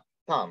theta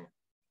term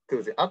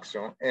to the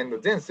action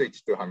and then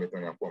switch to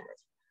Hamiltonian formula.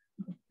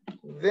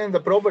 Then the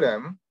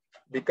problem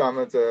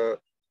becomes to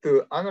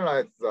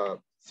analyze the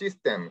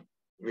system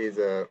with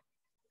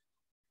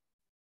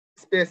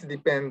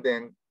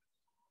space-dependent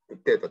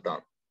theta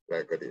term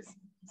like this.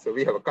 So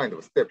we have a kind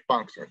of step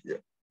function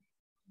here.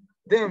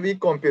 Then we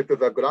compute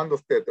the ground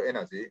state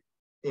energy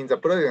in the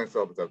presence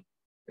of the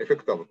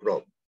effect of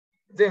probe.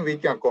 Then we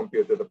can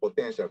compute the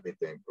potential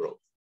between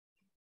probes.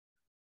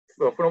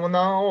 So from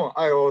now on,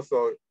 I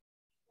also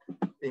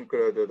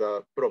include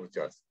the probe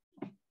charge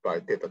by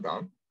theta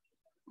term.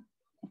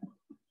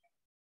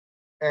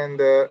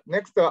 And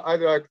next,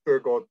 I'd like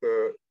to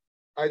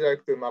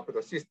map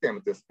the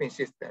system to spin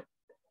system.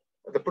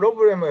 The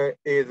problem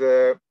is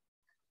to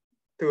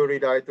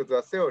rewrite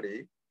the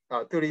theory,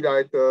 to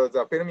rewrite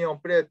the Fermi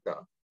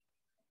operator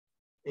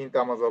in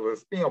terms of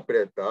spin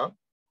operator,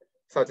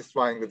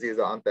 satisfying these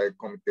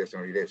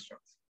anti-commutation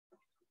relations.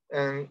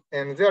 And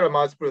there are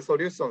multiple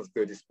solutions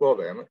to this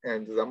problem.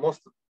 And the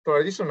most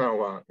traditional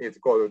one is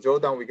called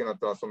Jordan-Wigner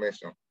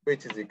transformation,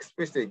 which is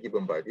explicitly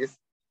given by this.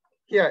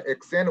 Here,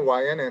 xn,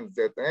 yn, and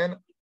zn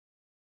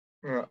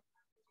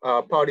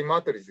are Pauli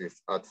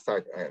matrices at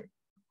site n.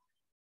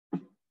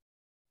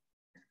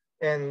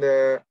 And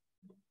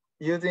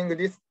using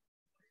this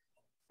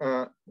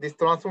this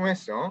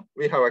transformation,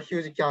 we have a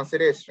huge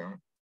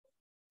cancellation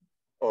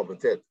of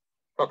Z,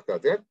 factor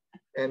Z,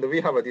 and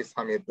we have this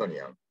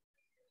Hamiltonian.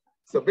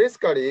 So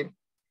basically,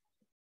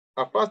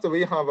 at first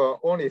we have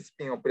only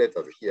spin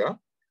operators here.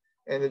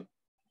 And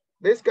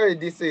basically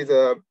this is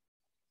a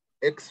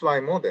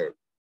XY model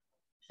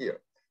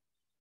here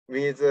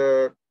with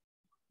a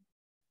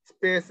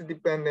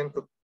space-dependent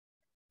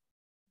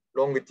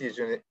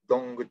longitudinal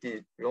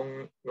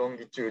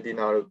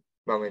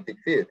magnetic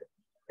field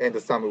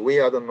and some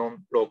weird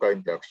non-local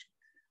interaction.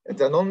 And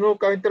the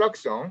non-local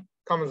interaction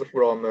comes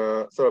from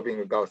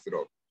solving Gauss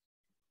law.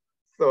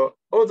 So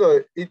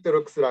although it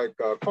looks like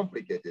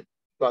complicated,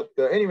 but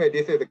anyway,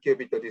 this is the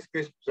qubit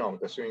description of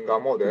the Schwinger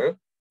model.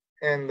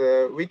 And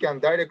we can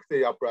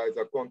directly apply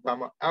the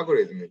quantum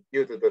algorithm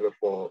used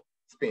for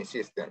spin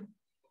system.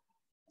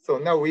 So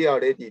now we are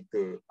ready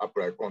to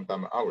apply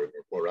quantum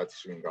algorithm for large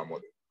Schwinger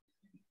model.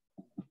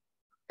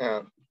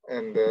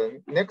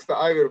 Next,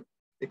 I will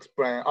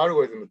explain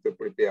algorithm to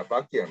prepare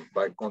vacuum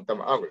by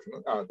quantum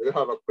algorithm. Do you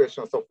have a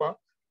question so far?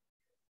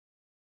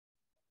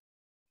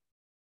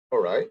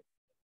 All right.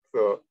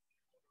 So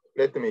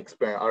let me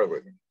explain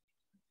algorithm.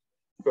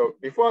 So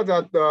before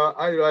that,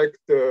 I'd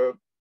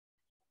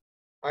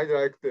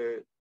like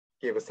to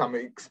give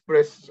some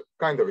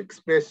kind of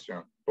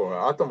expression for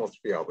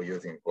atmosphere of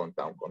using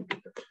quantum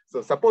computer.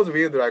 So suppose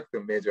we would like to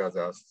measure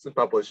the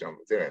superposition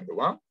of 0 and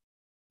 1.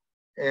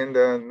 And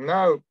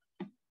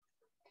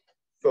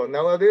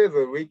nowadays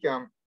we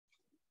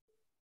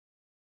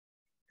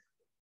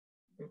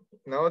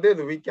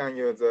can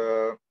use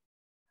a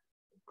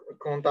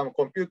quantum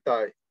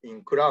computer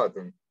in cloud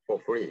for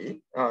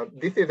free.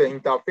 This is the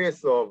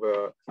interface of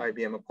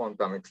IBM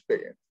quantum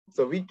experience.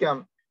 So we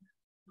can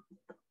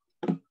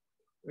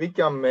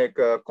make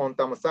a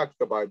quantum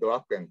circuit by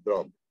drag and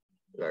drop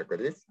like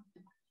this.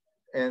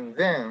 And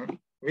then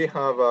we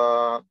have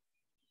a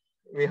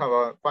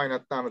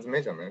finite times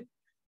measurement.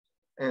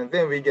 And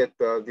then we get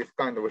this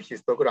kind of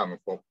histogram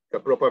for the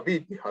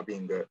probability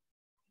having the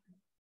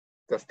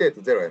state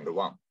 0 and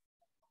 1.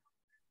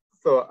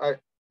 So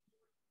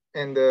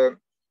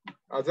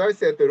as I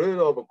said, the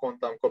rule of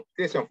quantum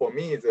computation for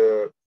me is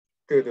to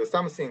do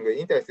something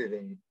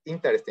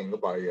interesting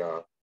by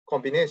a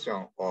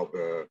combination of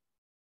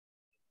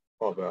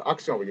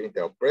action of unit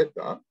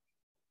operator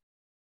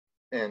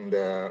and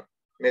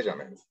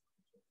measurements.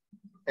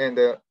 And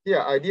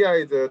here, idea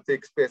is to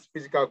express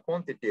physical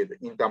quantities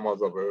in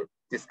terms of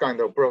this kind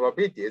of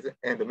probabilities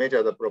and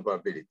measure the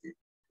probability.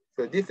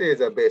 So this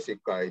is a basic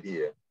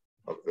idea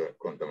of the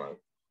quantum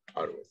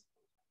algorithm.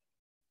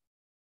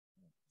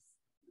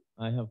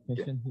 I have a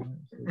question here.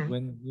 So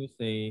when you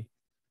say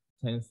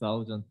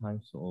 10,000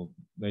 times of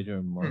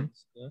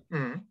measurements,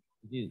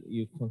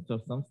 you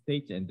construct some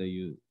state and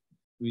you,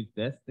 with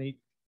that state,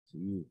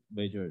 you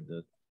measure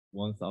the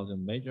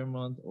 1,000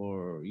 measurement,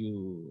 or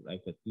you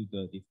like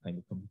do this kind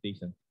of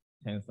computation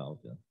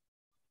 10,000?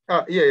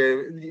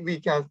 We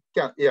can.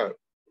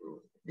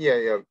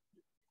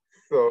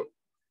 So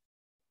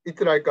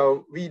it's like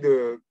we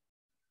do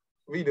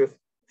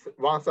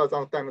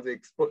 1,000 times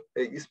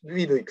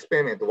we do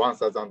experiment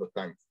 1,000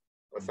 times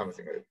or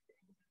something like that.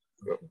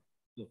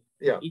 So,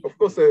 yeah, of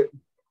course.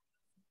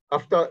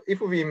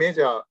 If we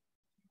measure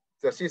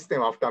the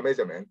system after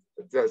measurement,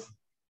 the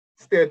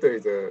state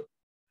is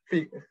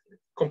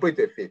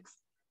completely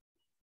fixed.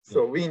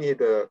 So we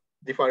need a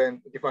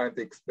different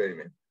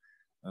experiment.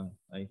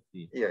 I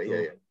see. Yeah.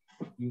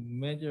 You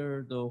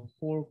measure the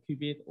whole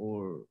qubit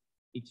or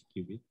each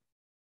qubit?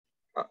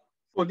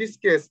 For this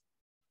case,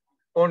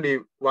 only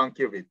one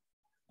qubit.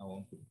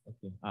 Oh,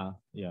 okay.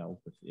 Yeah, of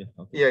course. Yeah.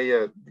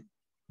 Okay.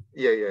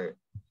 Yeah.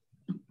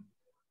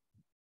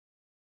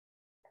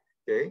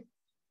 Okay.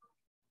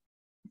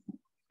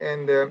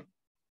 And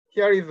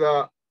here is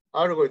the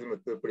algorithm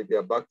to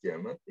prepare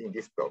vacuum in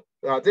this talk.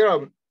 There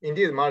are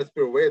indeed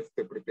multiple ways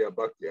to prepare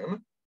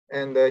vacuum.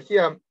 And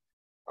here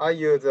I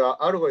use an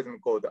algorithm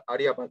called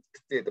adiabatic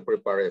state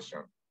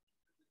preparation.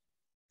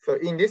 So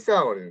in this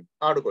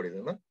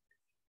algorithm,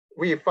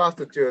 we first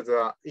choose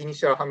the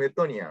initial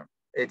Hamiltonian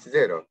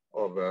H0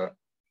 of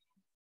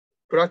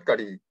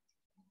practically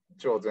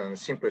chosen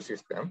simple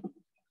system.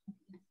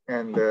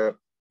 And the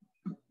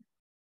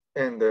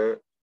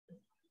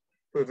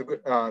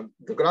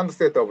ground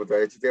state of the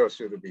H0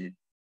 should be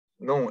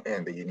known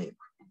and unique.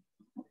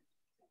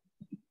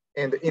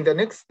 And in the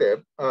next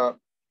step,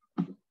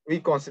 we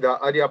consider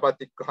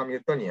adiabatic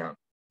Hamiltonian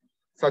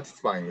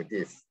satisfying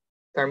this.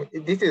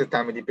 This is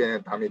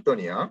time-dependent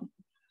Hamiltonian.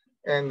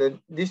 And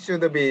this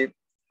should be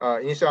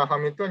initial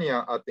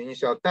Hamiltonian at the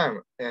initial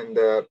time and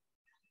the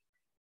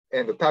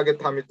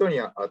target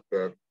Hamiltonian at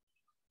the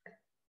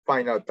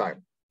final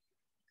time.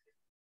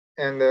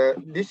 And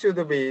this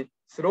should be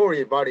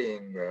slowly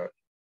varying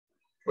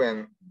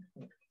when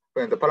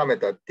the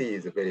parameter t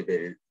is very,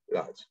 very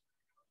large.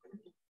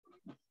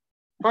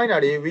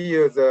 Finally, we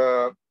use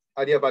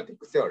adiabatic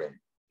theorem,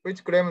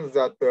 which claims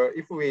that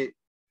if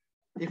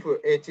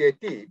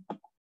HAT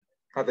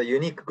has a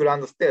unique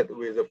ground state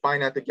with a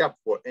finite gap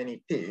for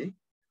any t,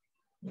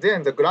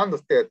 then the ground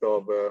state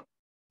of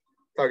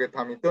target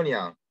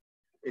Hamiltonian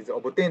is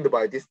obtained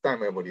by this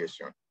time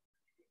evolution.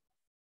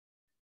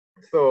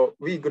 So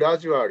we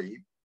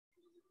gradually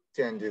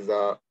change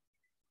the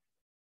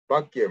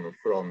vacuum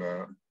from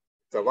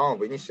the one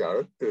of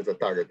initial to the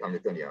target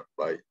Hamiltonian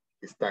by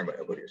this time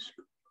evolution.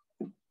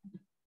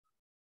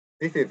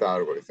 This is the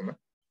algorithm.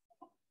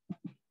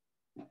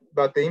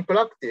 But in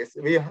practice,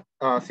 we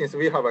since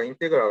we have an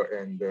integral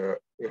and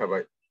we have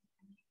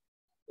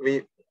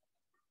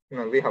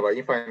an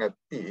infinite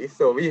t,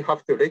 so we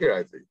have to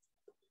regularize it.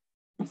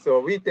 So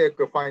we take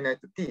a finite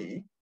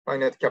t,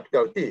 finite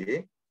capital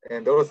T,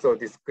 and also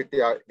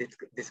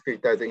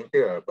discretize the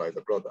integral by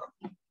the product.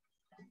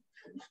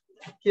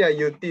 Here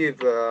ut is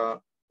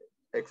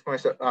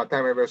exponential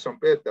time evolution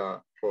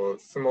beta for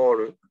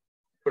small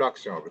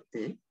fraction of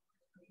t.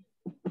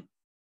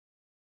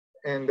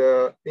 And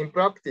in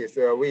practice,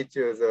 we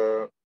choose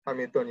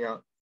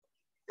Hamiltonian,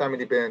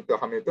 time-dependent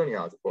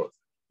Hamiltonian as both.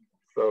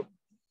 So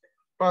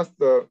first,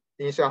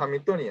 initial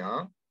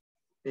Hamiltonian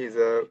is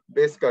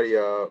basically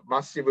a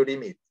massive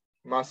limit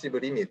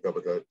of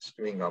the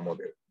Schwinger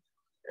model.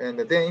 And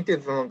then it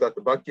is known that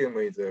the vacuum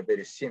is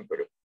very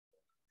simple,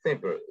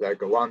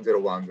 like 1, 0,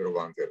 1, 0,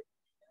 1, 0.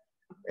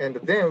 And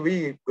then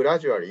we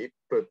gradually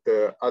put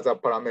other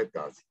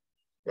parameters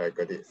like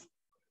this.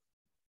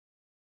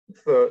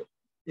 So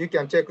you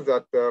can check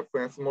that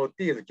when small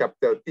t is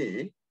capital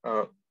T,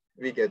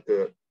 we get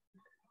the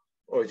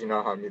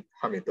original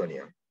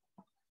Hamiltonian.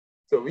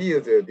 So we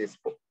use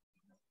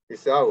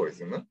this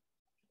algorithm.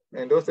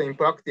 And also in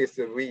practice,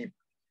 we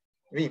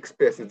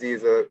express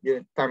these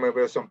time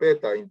evolution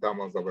beta in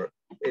terms of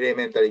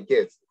elementary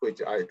gates,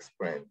 which I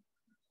explained,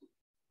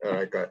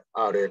 like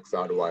Rx,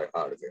 Ry,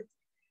 Rz.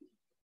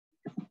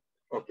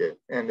 Okay,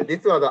 and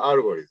this was the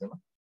algorithm,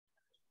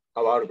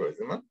 our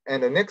algorithm.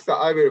 And next,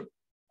 I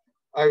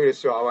will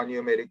show our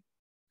numerical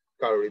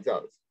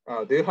results.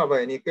 Do you have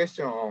any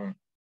question on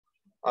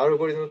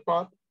algorithm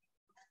part?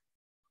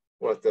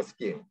 What's the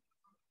scheme?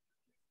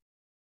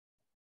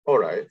 All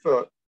right,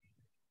 so.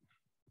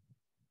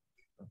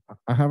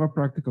 I have a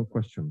practical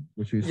question,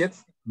 which is,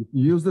 yes, you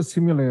use the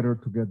simulator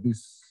to get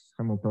this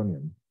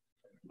Hamiltonian,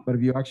 but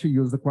if you actually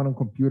use the quantum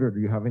computer, do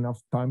you have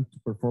enough time to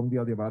perform the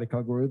adiabatic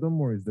algorithm,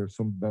 or is there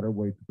some better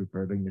way to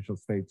prepare the initial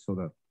state so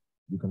that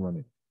you can run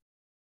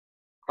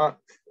it?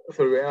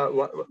 Sorry,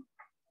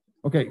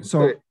 okay,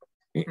 so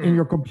in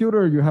your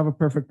computer, you have a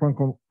perfect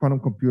quantum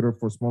computer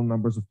for small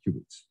numbers of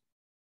qubits.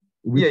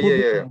 We put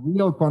a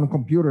real quantum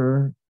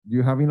computer, do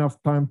you have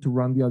enough time to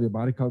run the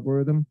adiabatic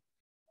algorithm?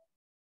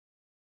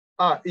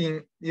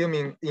 You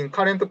mean in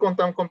current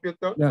quantum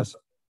computer? Yes.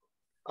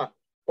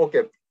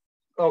 Okay,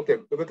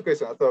 good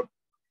question. So,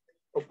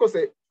 of course,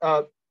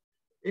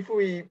 if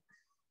we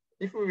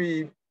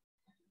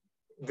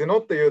do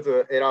not use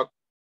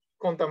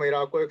quantum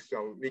error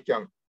correction, we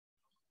can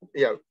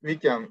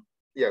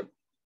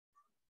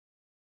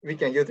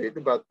use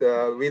it. But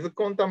with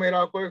quantum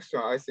error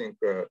correction, I think,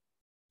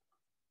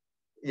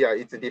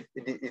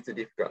 it's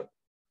difficult.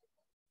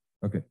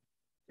 Okay.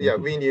 Yeah,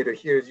 we need a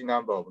huge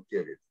number of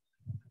qubits.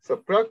 So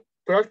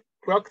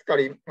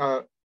practically,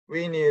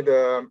 we need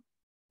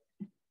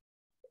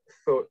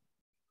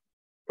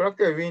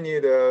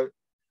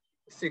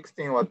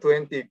 16 or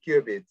 20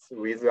 qubits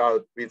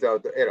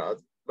without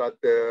errors, but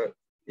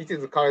it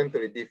is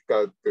currently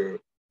difficult to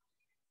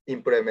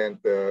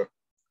implement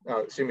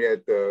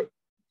simulate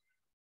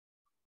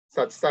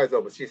such size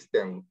of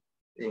system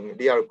in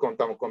real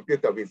quantum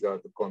computer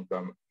without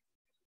quantum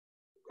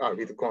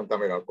with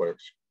quantum error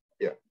correction.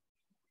 Yeah.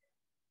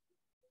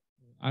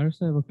 I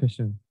also have a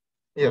question.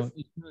 Yes.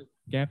 If the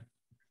gap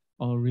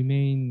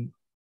remain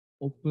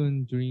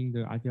open during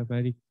the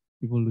adiabatic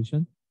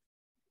evolution?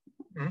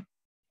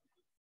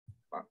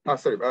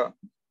 Sorry.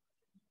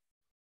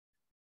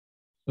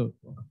 So,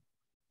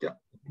 yeah.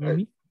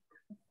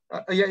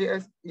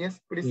 Yes,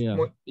 please. Yeah.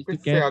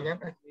 Please say again.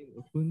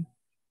 Open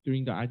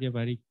during the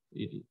adiabatic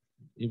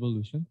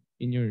evolution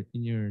in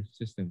your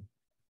system.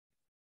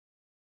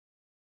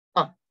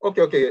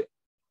 Okay.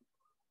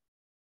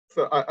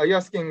 So are you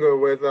asking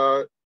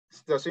whether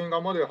the Schwinger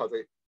model has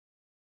a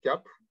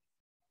gap?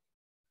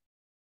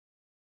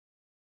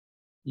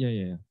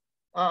 Yeah.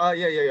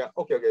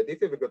 Okay. This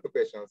is a good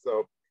question.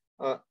 So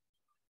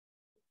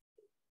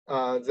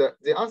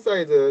the answer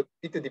is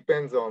it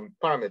depends on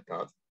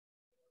parameters.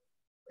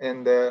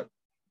 And I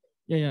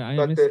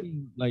am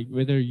asking like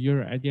whether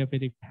your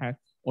adiabatic path,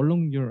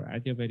 along your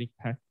adiabatic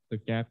path, the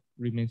gap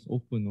remains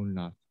open or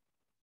not.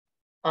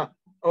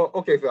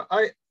 Okay. So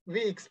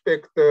we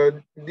expect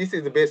this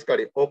is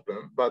basically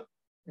open, but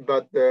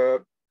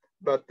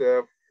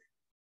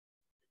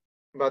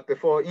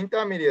for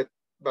intermediate,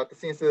 but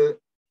since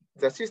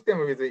the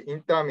system with the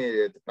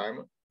intermediate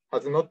time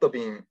has not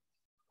been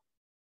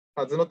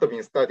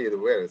studied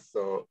well,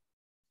 so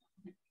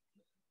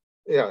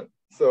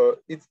so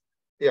it's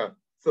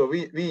so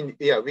we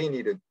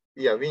need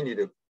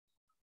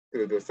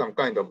to do some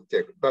kind of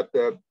check, but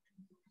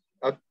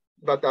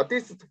at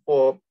least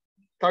for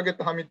target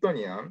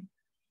Hamiltonian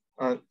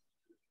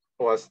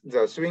or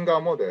the Schwinger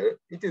model,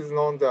 it is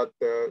known that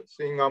the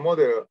Schwinger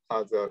model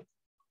has a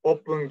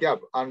open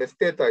gap unless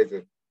theta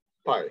is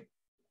pi.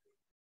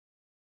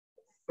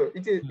 So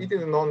it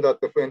is known that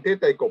when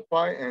theta equals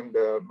pi and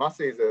mass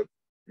is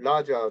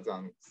larger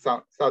than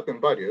certain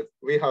values,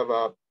 we have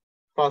a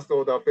first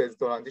order phase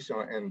transition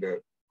and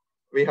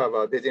we have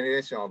a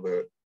degeneration of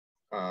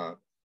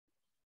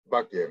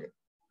vacuum.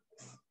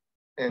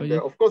 And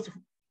of course,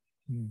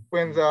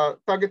 when the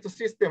target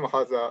system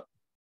has a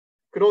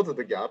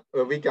closed gap,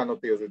 we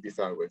cannot use this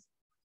algorithm.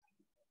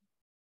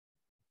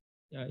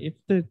 Yeah, if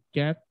the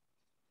gap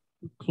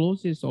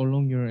closes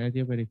along your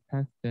adiabatic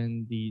path,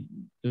 then the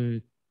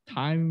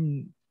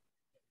time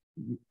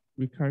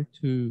required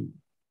to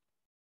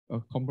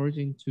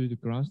converging to the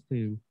ground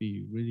state would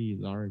be really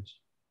large.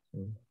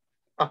 So.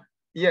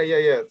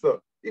 Yeah.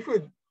 So if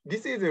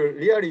this is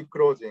really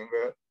closing,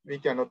 we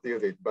cannot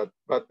use it. But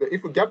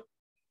if gap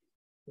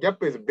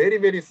is very,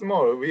 very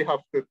small, we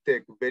have to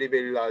take very,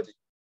 very large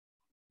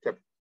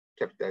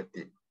capital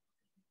T.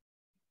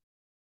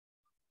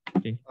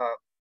 Okay.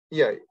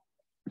 Yeah,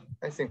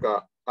 I think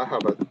I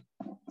have a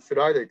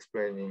slide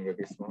explaining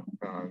this one.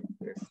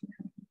 Yes.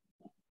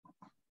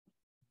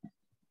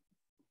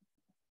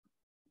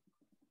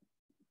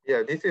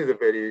 Yeah, this is a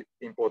very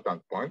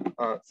important point.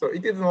 So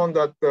it is known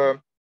that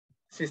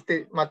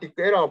systematic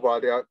error of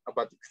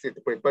adiabatic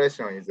state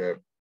preparation is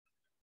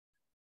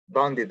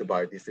bounded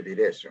by this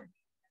relation.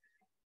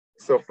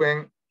 So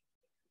when,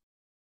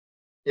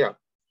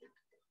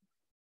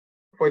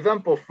 for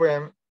example,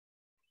 when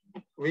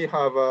we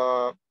have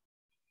a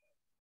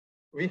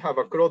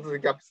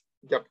closed gap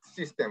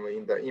system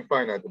in the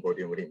infinite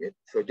volume limit.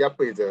 So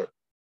gap is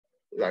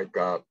like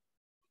an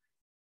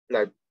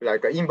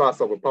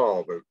inverse of power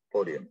of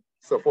volume.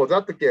 So for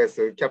that case,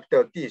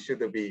 capital T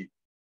should be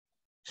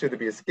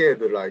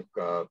scaled like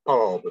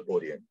power of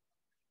volume.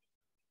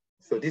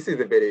 So this is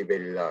a very,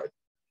 very large.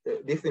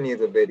 This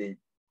needs a very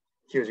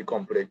huge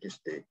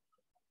complexity.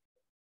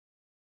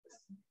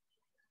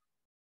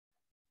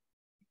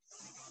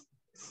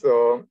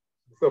 So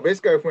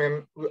basically,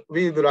 when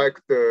we would like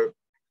to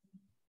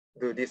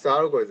do this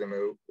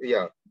algorithm, we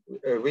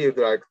would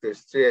like the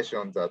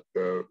situation that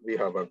we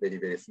have a very,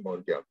 very small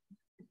gap.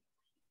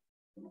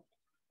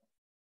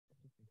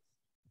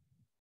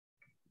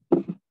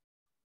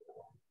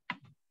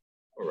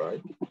 All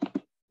right.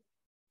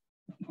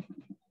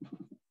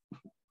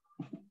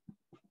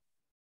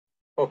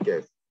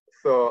 Okay,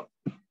 so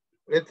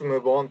let's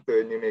move on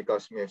to numerical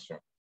simulation.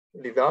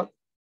 Result,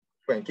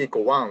 when k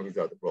equals 1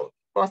 without plot.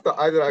 First,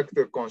 I'd like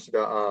to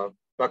consider a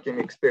vacuum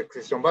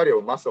expectation value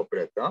of mass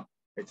operator,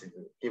 which is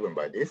given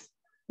by this.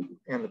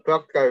 And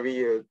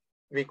practically,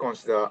 we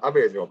consider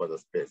average over the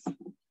space.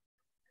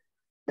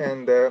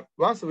 And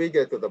once we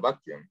get to the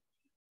vacuum,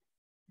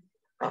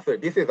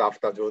 this is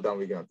after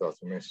Jordan-Wigner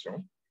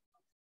transformation.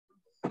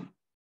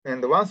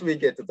 And once we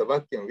get to the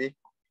vacuum, we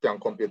can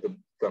compute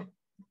the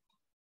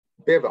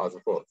wave as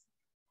follows.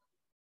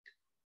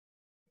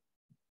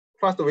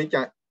 First, we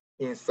can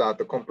insert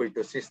the complete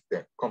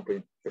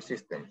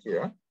system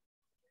here.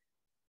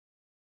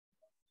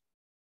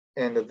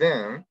 And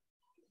then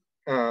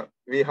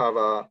we have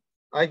an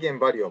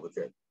eigenvalue of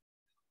Z.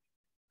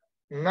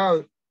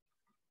 Now,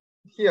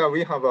 here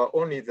we have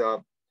only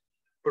the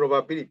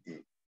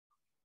probability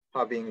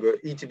having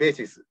each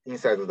basis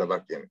inside of the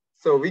vacuum.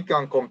 So we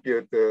can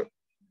compute the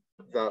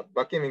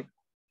vacuum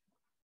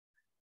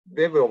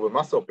wave of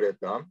mass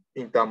operator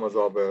in terms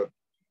of the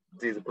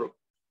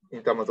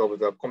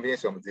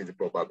combination of these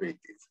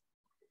probabilities.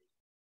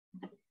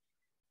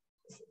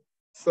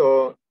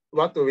 So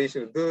what we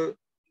should do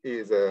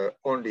is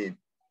only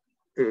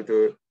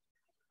prepare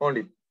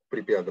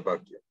the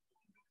vacuum.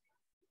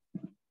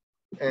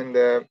 And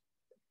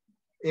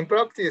in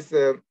practice,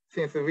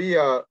 since we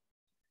are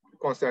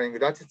considering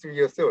lattice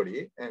field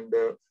theory, and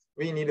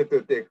we need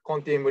to take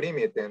continuum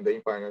limit and the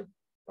infinite,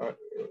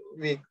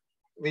 we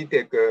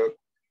take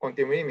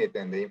continuum limit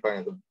and the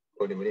infinite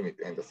volume limit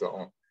and so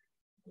on.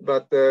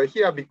 But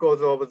here,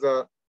 because of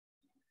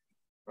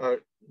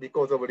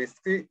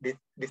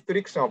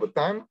restriction of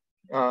time,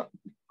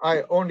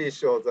 I only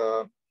show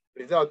the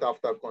result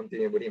after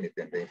continuum limit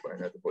and the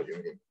infinite volume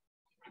limit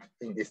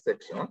in this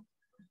section.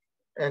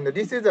 And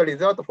this is the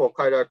result for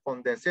chiral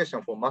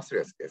condensation for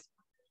massless case,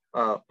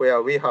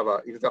 where we have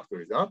an exact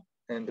result,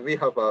 and we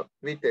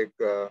take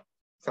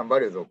some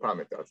values of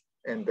parameters,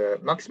 and the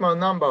maximum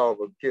number of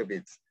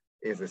qubits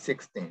is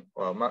 16,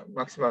 or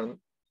maximum,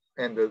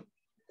 and the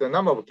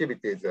number of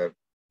qubits is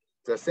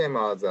the same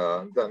as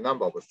the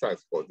number of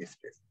sites for this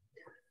case.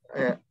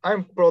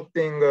 I'm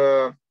plotting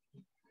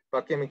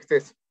vacuum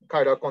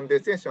chiral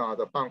condensation as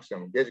a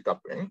function of gauge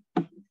coupling,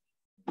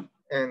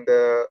 and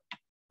the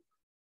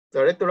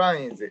red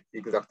line is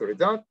exact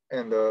result,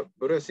 and the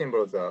blue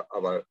symbols are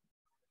our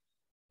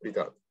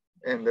result.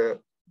 And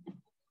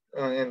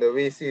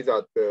we see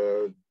that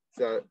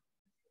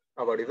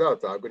our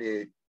results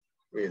agree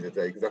with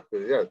the exact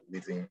result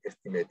within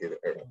estimated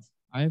errors.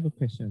 I have a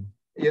question.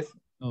 Yes.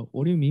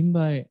 What do you mean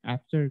by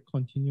after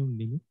continuum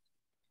limit?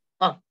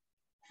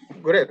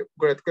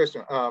 Great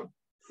question.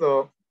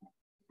 So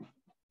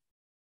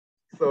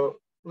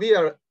we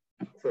are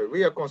So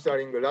we are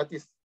considering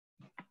lattice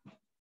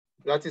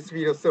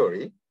field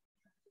theory,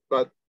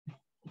 but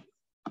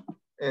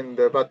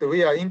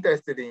we are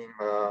interested in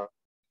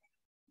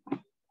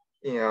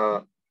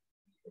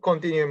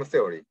continuum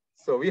theory.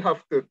 So we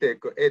have to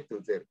take A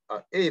to 0.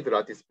 A is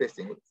lattice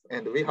spacing,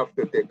 and we have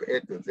to take A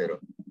to 0.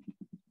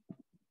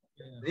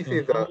 Yeah, This so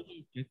is how do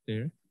you get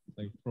there?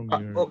 Like from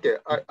your okay,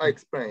 I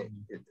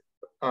explain it.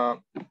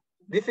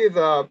 This is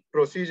a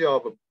procedure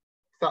of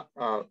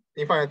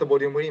infinite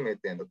volume limit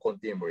and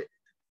continuum limit.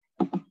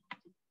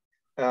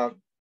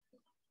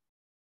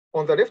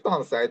 On the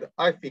left-hand side,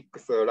 I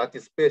fix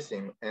lattice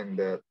spacing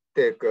and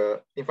take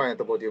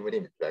infinite volume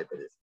limit like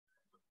this.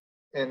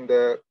 And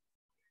the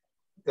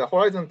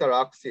horizontal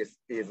axis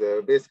is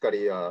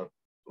basically 1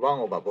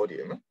 over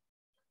volume.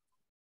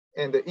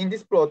 And in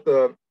this plot,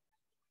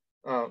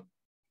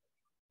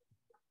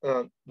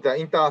 the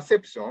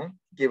interception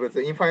gives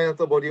the infinite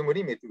volume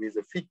limit with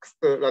a fixed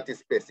lattice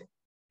spacing.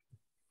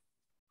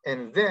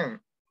 And then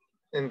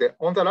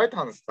on the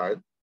right-hand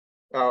side,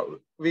 I'm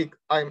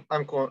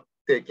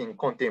taking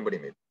continuum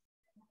limit.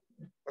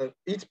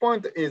 Each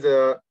point is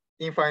an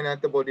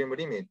infinite volume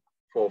limit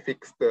for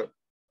fixed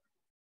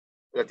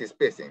lattice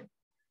spacing.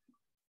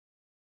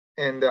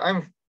 And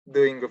I'm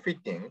doing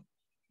fitting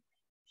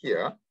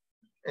here.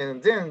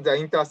 And then the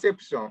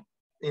interception,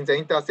 in the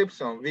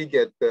interception, we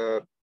get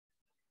the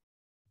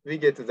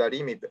limit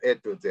A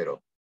to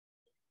 0.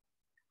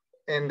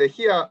 And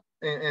here,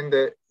 in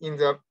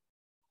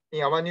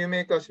our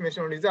numerical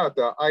estimation result,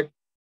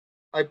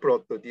 I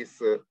plot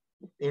this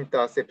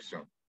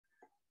interception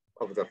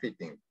of the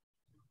fitting.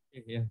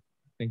 yeah,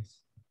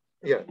 thanks.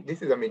 Yeah,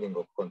 this is the meaning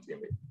of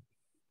continuum.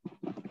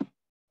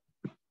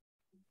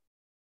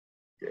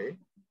 Okay.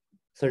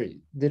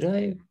 Sorry,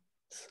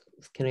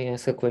 can I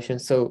ask a question?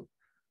 So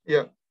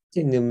yeah,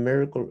 the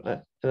numerical,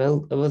 I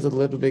was a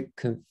little bit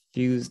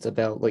confused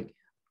about, like,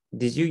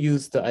 did you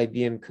use the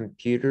IBM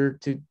computer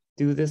to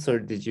do this, or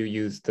did you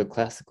use the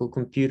classical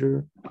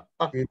computer?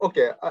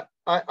 Okay,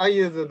 I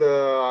use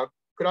the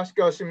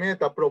classical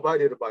simulator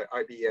provided by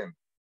IBM.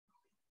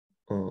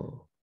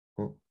 Oh.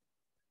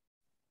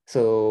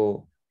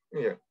 So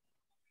yeah.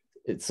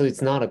 So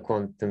it's not a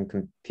quantum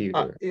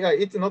computer. Yeah,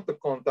 it's not a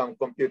quantum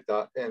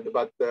computer,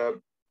 but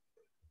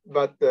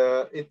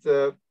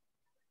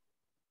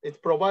it's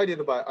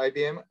provided by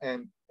IBM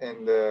and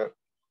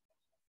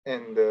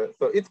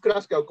so it's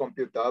classical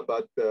computer,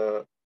 but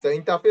the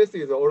interface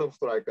is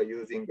almost like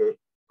using a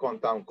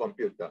quantum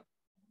computer.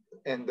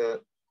 And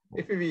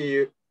if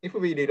we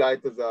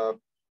rewrite the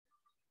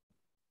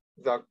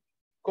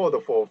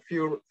code for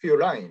few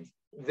lines,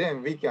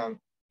 then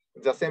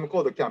the same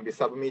code can be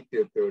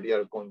submitted to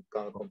real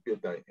quantum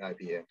computer in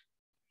IBM.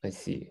 I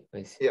see.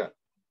 Yeah.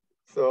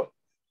 So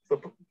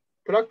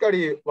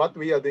practically what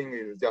we are doing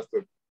is just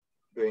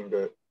doing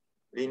the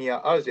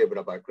linear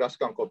algebra by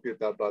classical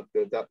computer, but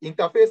the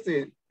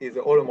interface is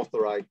almost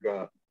like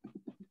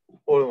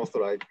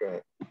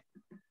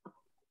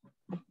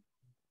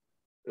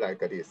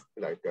this,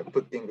 like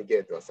putting the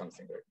gate or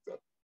something like that.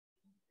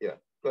 Yeah,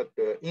 but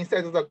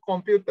inside the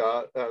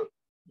computer,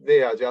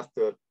 they are just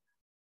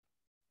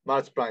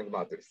multiplying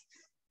matrices.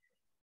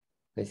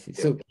 I see.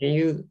 Yeah. So can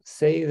you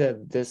say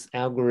that this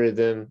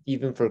algorithm,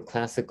 even for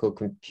classical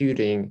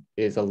computing,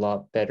 is a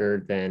lot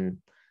better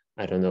than,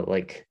 I don't know,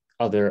 like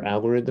other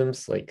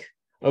algorithms? Like,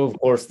 oh, of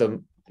course,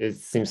 it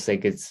seems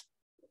like it's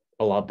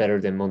a lot better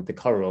than Monte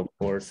Carlo, of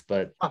course,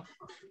 but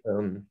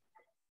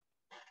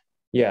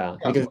yeah,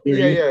 because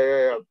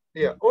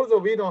yeah. Although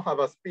we don't have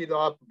a speed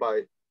up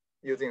by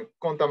using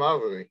quantum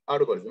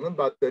algorithm,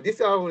 but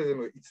this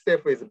algorithm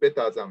itself is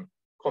better than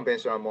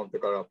conventional Monte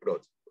Carlo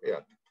approach.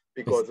 Yeah,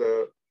 because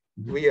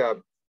we are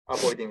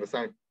avoiding the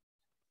sign.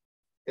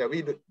 Yeah,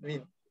 we do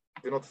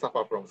not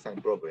suffer from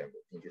sign problem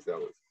in this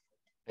algorithm.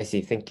 I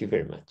see. Thank you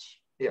very much.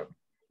 Yeah,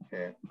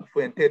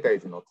 when theta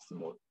is not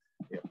small.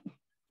 Yeah.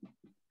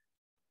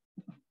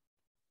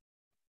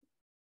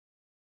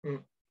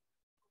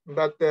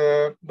 But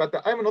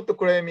I'm not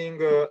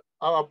claiming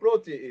our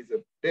approach is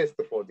best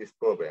for this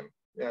problem.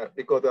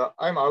 Because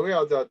I'm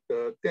aware that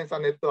tensor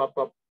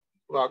network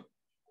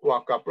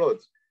work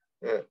approach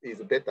is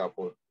better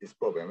for this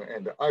problem,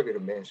 and I will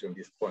mention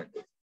this point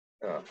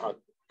at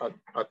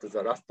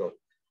the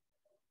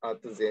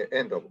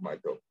end of my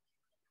talk.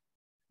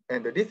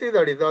 And this is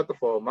a result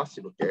for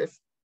massive case,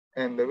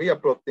 and we are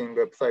plotting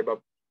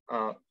cyber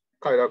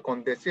chiral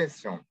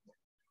condensation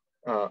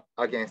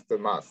against the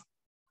mass.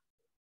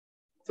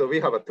 So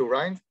we have two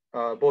lines,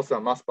 both are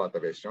mass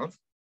perturbations,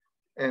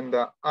 and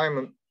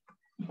I'm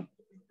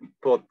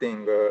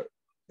plotting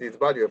this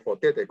value for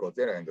theta equals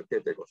 0 and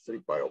theta equals 3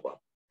 pi over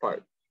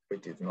 5,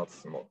 which is not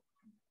small.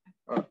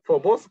 For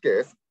both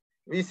cases,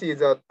 we see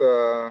that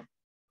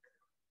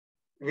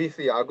we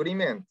see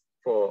agreement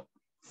for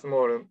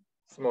small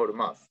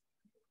mass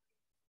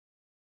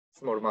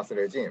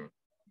regime,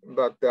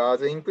 but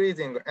as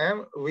increasing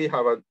m, we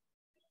have a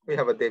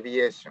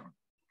deviation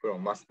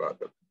from mass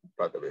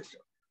perturbation.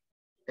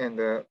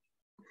 And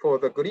for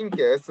the green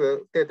case,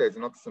 theta is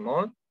not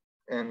small,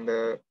 and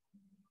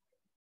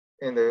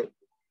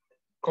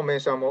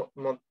conventional,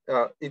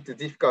 it's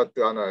difficult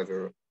to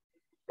analyze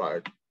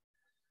by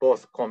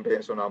both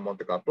conventional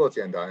Monte Carlo approach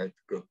and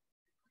analytic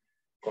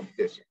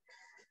computation.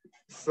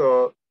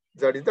 So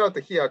the result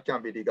here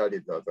can be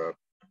regarded as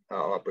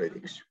our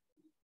prediction.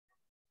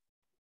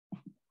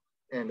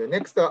 And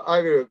next,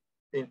 I will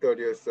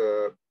introduce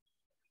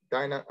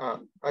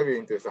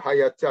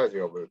higher charge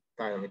of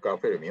dynamical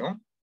fermion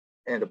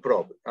and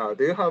probe.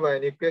 Do you have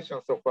any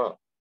questions so far?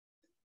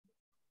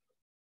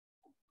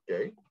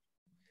 Okay.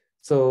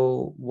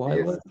 So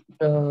why was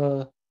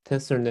the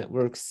tensor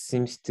network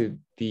seems to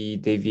be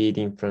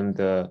deviating from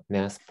the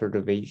mass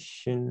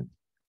perturbation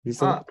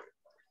result?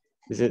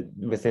 Is it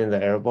within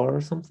the error bar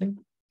or something?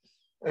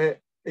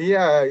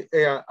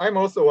 Yeah. I'm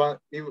also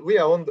we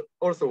are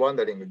also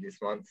wondering this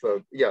one.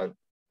 So yeah,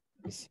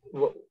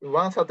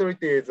 one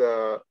subtlety is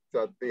that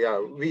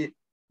we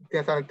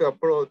tensor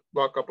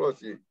network approach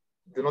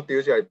do not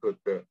usually put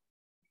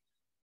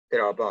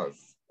error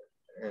bars,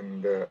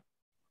 and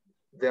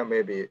there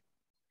may be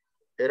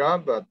error,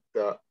 but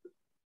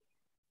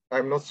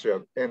I'm not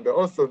sure. And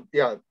also,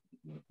 yeah,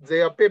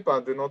 their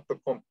paper do not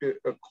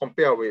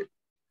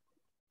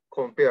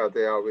compare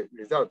their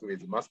result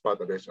with mass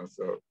perturbation.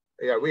 So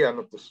yeah, we are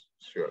not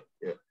sure.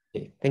 Yeah.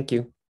 Okay, thank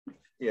you.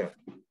 Yeah.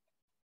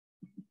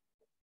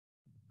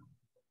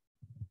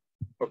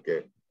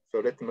 Okay, so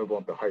let's move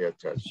on to higher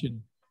charge.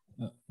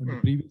 On the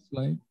previous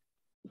slide,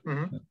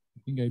 I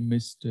think I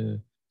missed.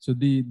 So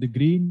the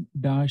green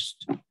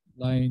dashed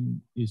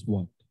line is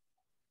what?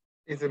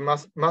 It's a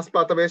mass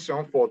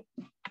perturbation for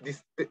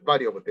this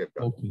value of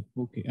theta.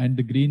 Okay. And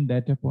the green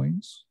data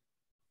points?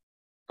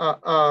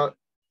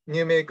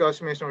 Numerical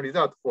estimation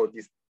result for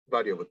this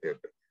value of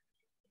theta.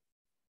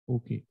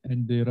 Okay,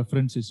 and the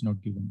reference is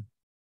not given.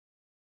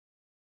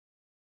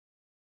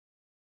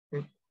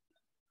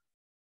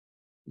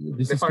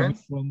 This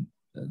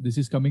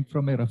is coming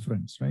from a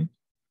reference, right?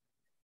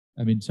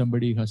 I mean,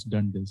 somebody has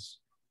done this.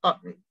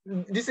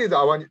 This is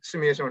our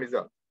simulation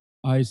result.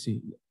 I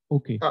see.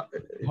 Okay.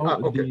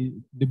 Okay.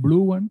 The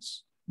blue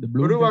ones? The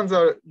blue ones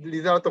are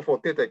result for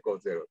theta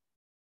equals 0.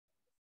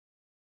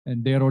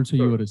 And they are also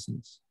your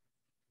results.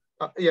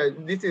 Yeah,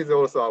 this is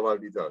also our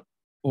result.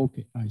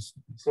 Okay, I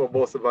see. For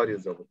both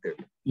values of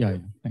theta. Yeah,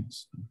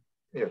 thanks.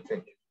 Yeah,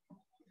 thank you.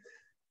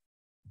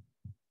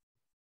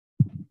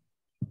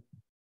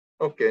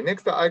 Okay,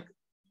 next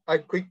I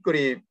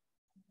quickly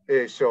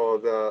show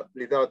the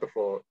result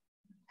for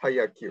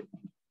higher Q.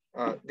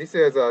 This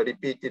is a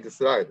repeated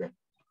slide,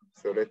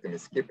 so let me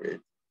skip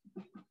it.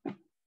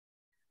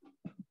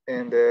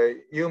 And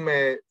you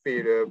may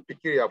feel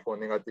peculiar for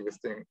negative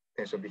string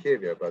tension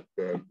behavior, but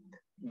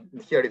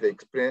here is the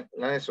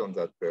explanation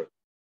that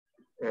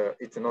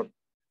it's not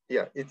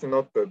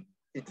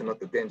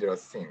a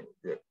dangerous thing.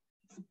 Yeah.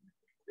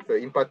 So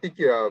in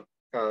particular,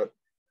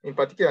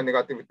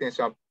 negative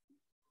tension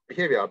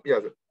behavior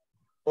appears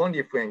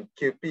only when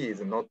QP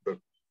is not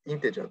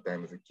integer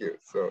times Q.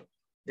 So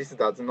this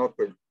does not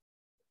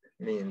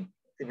mean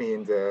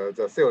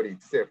the theory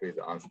itself is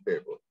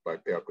unstable by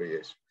pair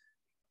creation.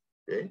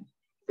 Okay,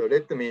 so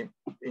let me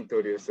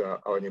introduce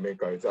our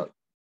numerical result.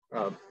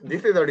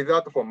 This is a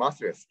result for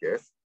massless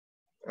case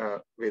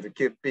with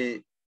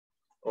QP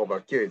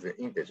over Q is an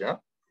integer.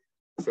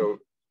 So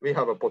we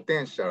have a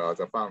potential as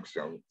a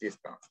function of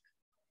distance.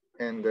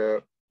 And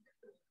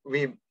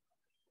we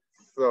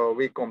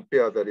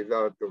compare the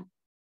result,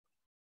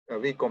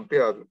 we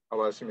compare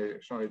our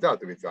simulation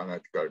result with the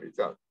analytical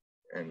result.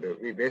 And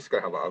we basically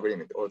have an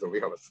agreement, although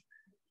we have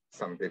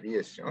some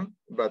deviation.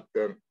 But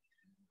the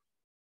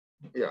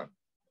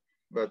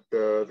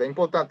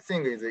important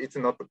thing is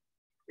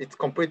it's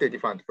completely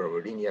different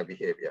from linear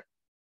behavior.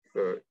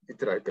 So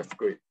it's like a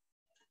screen.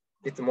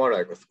 It's more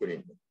like a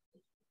screen.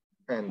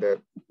 And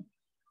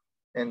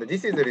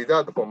this is the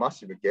result for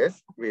massive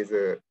case with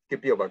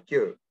QP over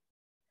Q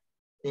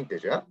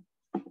integer.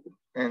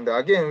 And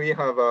again, we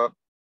have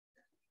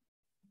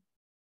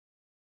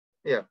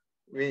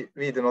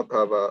we do not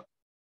have a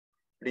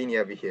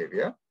linear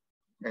behavior.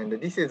 And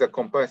this is a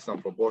comparison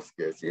for both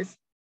cases.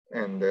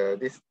 And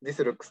this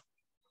looks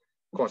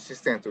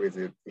consistent with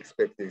the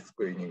expected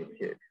screening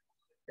behavior.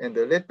 And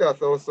let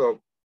us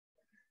also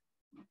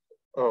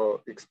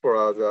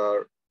explore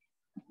the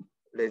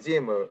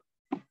regime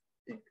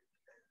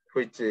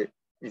which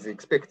is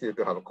expected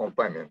to have a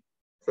confinement.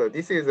 So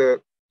this is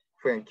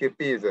when QP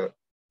is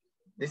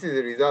this is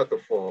the result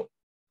for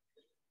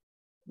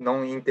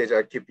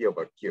non-integer QP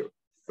over Q.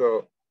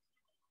 So,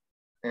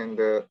 and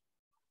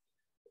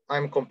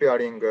I'm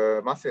comparing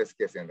massless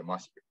case and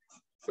massive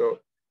case. So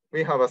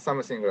we have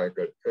something like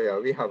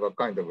we have a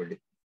kind of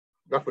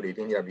roughly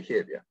linear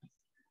behavior.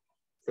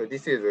 So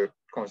this is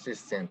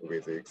consistent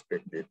with the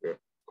expected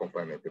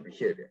confinement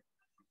behavior.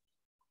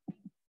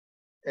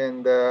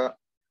 And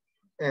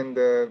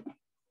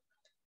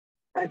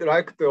I'd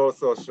like to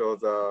also show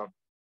the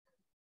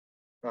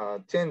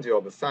change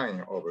of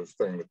sign of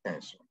string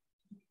tension.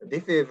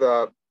 This is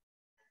a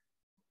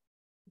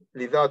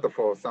result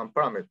for some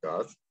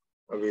parameters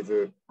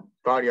with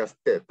various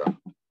theta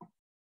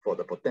for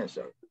the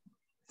potential.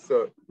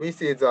 So we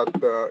see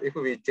that if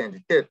we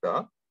change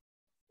theta,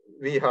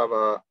 we have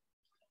a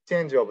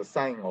change of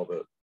sign of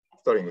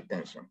string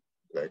tension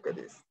like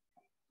this.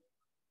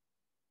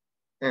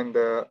 And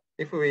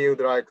if we would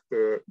like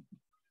to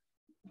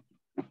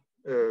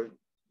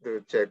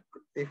check,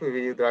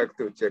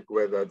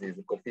 whether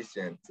these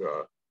coefficients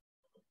are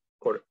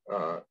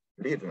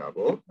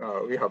reasonable,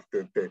 we have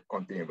to take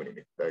continuum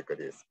limit like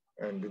this.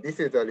 And this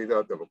is the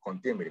result of a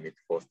continuum limit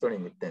for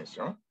string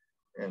tension.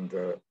 And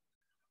the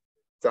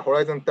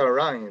horizontal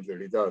line is the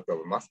result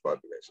of mass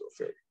perturbation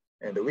theory.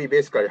 And we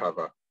basically have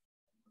an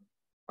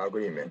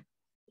agreement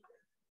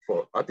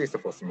for, at least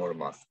for small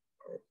mass.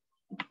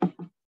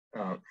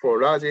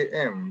 For large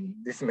M,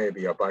 this may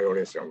be a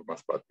violation of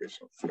mass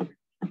perturbation theory.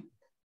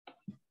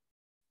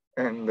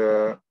 And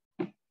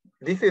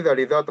this is the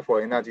result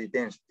for energy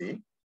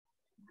density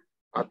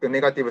at the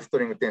negative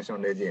string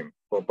tension regime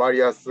for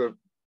various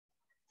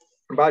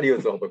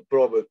values of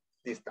probe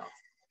distance.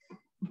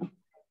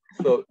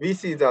 So we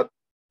see that,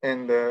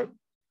 and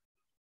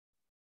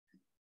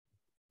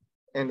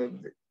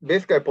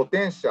basically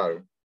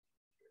potential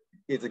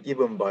is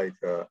given by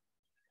the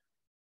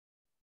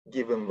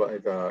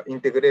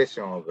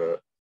integration of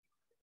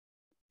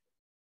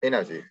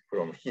energy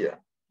from here.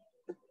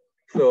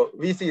 So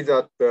we see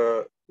that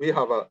we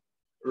have a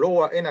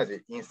lower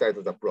energy inside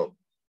the probe.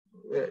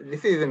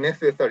 This is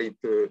necessary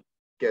to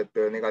get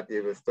the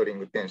negative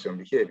string tension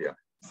behavior.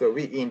 So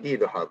we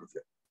indeed have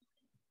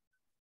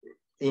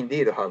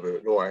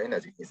lower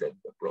energy inside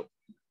the probe.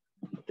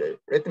 Okay,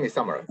 let me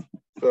summarize.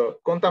 So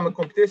quantum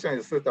computation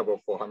is suitable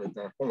for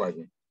Hamiltonian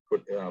formalism,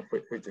 which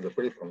is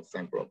free from the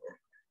same problem.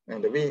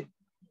 And we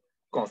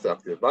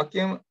construct the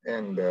vacuum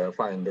and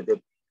find a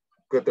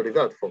good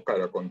result for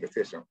chiral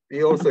condensation.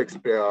 We also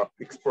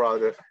explore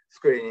the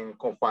screening,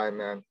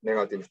 confinement,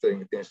 negative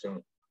string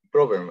tension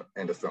problem,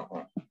 and so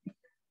on.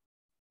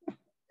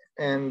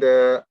 And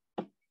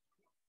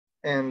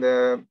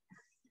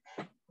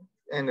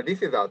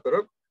this is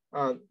outlook.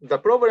 The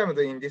problems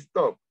in this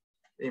talk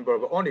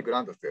involve only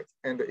ground states,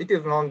 and it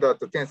is known that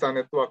the tensor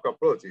network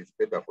approach is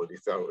better for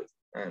this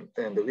algorithm.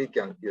 And we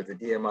can use the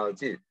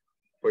DMRG,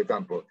 for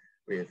example,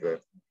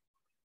 with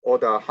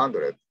order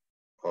 100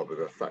 of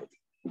the site.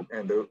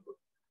 And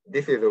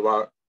this is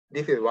our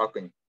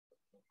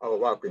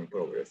work in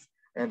progress.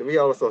 And we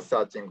are also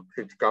searching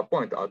critical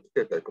point at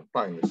theta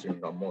combined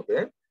Schwinger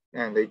model.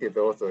 And it is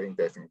also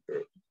interesting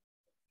to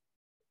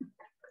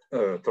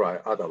try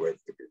other ways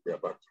to prepare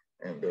back.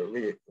 And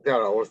there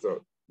are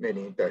also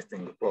many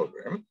interesting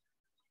programs.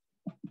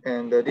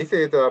 And this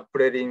is a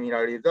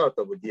preliminary result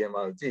of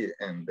DMRG.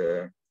 And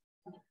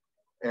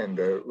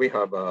we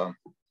have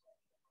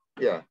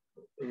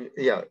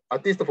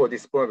at least for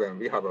this program,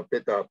 we have a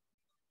better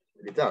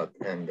result.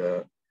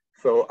 And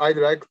so I'd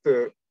like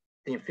to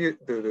in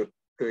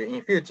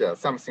future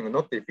something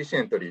not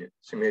efficiently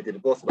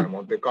simulated both by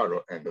Monte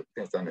Carlo and the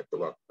tensor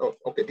network. Oh,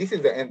 okay, this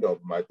is the end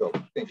of my talk.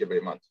 Thank you very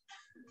much.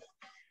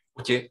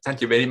 Okay, thank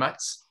you very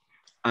much.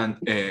 And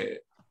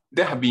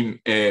there have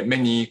been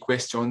many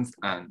questions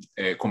and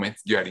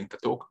comments during the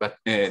talk, but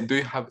do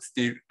you have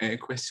still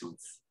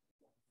questions?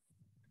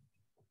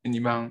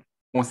 Anyone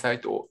on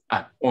site or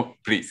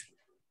please?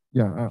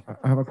 Yeah,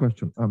 I have a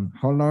question.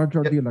 How large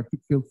are the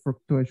electric field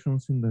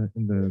fluctuations in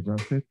the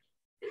ground state?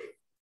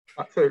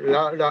 Sorry,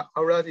 how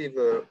large is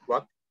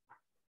what?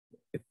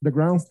 The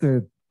ground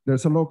state,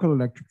 there's a local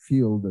electric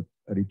field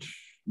at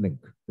each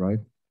link, right?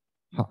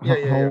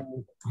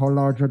 How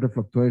large are the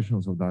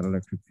fluctuations of that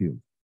electric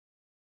field?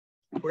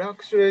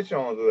 Fluctuation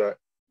of the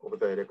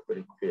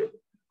electric field.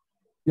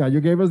 Yeah,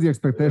 you gave us the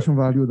expectation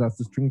value, that's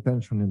the string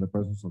tension in the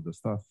presence of the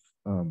stuff.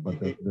 But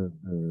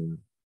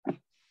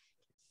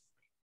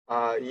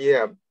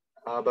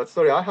but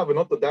sorry, I have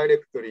not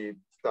directly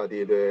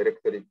studied the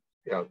electric,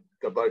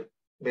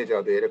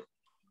 measure the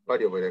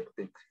value of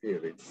electric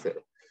field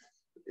itself.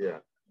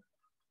 Yeah.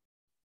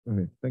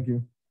 Okay, thank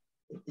you.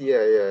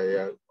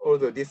 Yeah.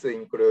 Although this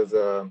includes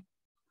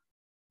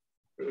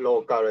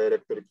local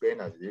electric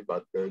energy,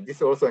 but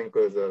this also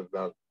includes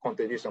the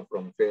contribution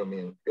from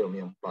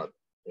fermion part.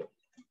 Yeah.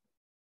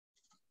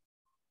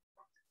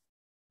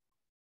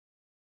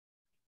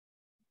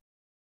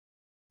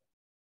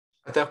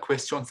 Other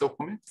questions or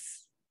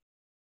comments?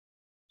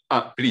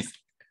 Please.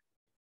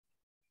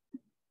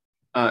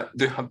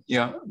 Do you have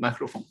your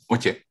microphone?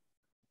 Okay.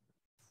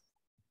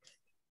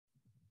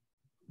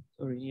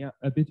 Sorry, yeah,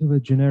 a bit of a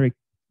generic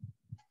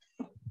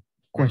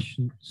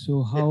question.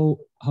 So how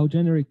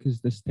generic is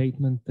the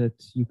statement that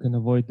you can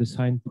avoid the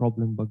sign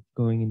problem by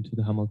going into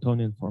the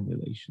Hamiltonian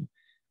formulation?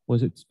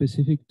 Was it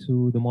specific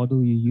to the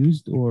model you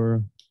used,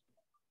 or?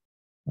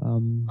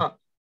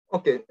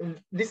 Okay,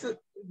 this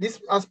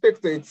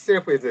aspect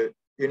itself is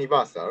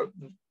universal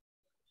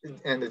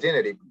and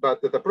generic,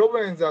 but the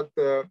problem is that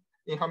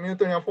in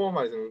Hamiltonian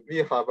formalism, we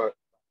have a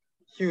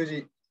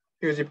huge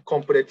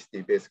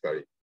complexity,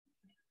 basically.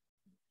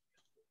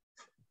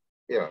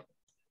 Yeah.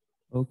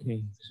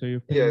 Okay, so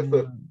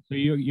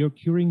you're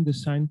curing the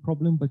sign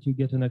problem, but you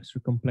get an extra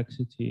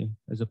complexity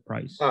as a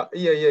price. Yeah.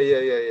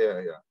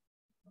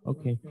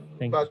 Okay,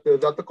 thanks. But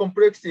that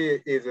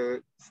complexity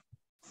is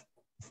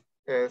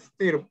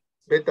still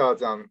better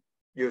than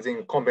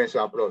using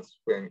conventional approach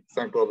when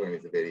sign problem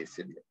is very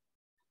severe.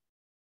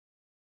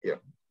 Yeah.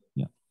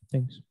 Yeah,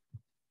 thanks.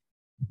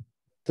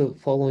 So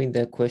following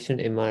that question,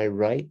 am I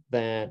right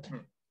that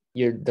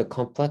the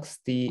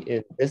complexity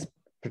in this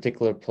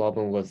particular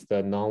problem was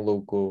the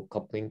non-local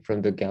coupling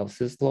from the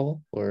Gauss's law,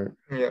 or?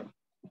 Yeah.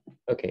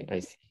 Okay, I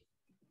see.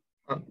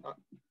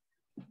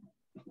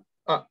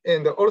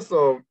 And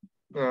also,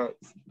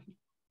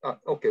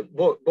 okay,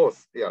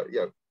 both.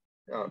 Yeah.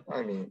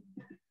 I mean,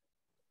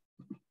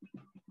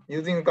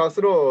 using Gauss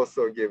law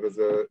also gives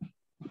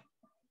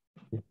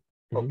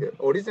okay.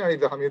 Originally,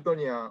 the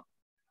Hamiltonian,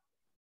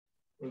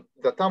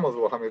 the terms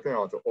of Hamiltonian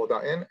was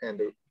order n,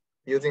 and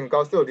using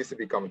Gauss law, this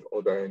becomes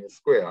order n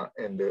square,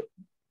 and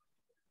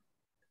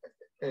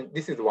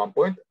this is one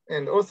point.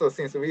 And also,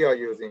 since we are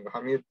using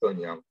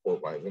Hamiltonian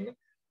formalism,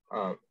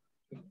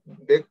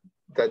 the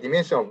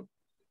dimension of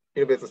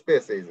Hilbert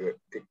space is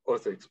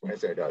also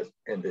exponentially large,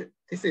 and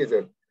this is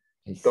a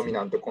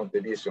dominant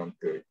contribution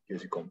to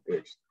huge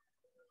complexity.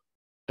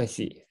 I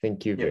see.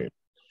 Thank you very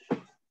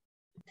much.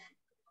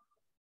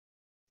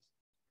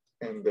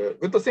 And the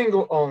good thing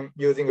on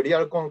using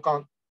real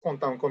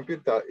quantum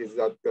computer is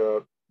that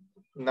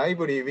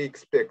naively we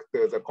expect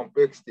the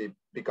complexity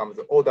becomes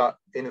order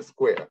n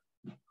squared.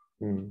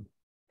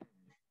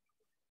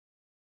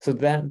 So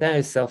that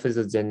itself is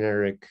a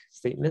generic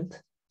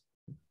statement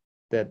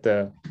that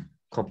the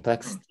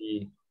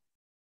complexity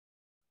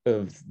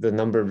of the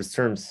number of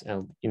terms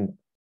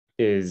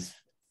is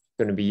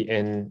going to be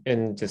n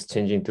just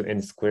changing to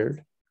n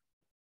squared.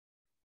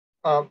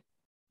 Well,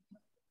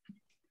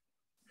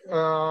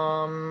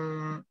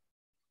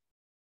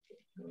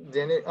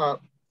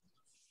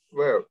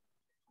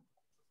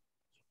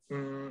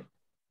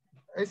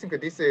 I think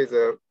this is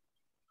a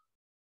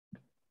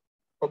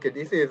okay.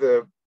 This is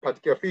a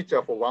particular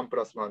feature for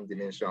 1+1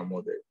 dimensional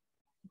model.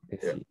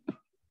 Yeah.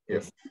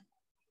 Yes.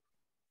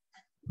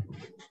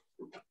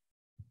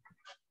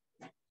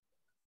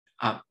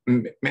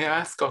 May I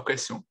ask a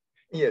question?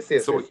 Yes.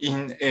 So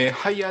in a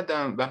higher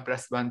than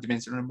 1+1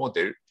 dimensional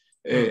model,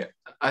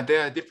 are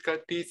there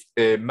difficulties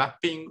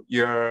mapping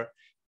your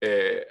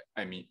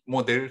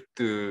model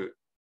to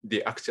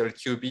the actual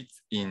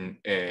qubits in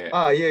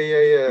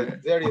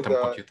quantum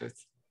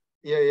computers?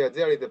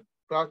 There is a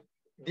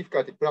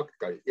difficulty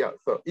practically. Yeah.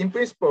 So in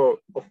principle,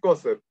 of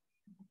course,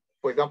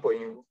 for example,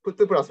 in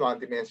 2+1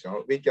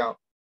 dimension, we can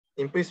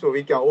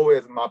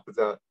always map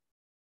the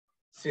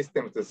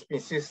system to spin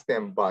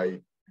system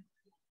by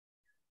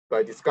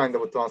this kind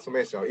of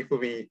transformation. If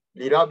we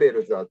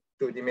relabel the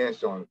 2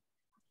 dimension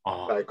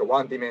like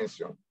 1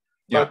 dimension,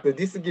 but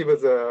this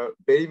gives a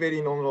very,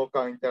 very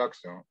non-local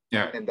interaction.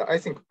 And I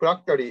think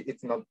practically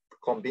it's not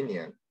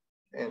convenient.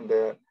 And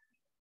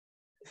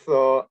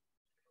so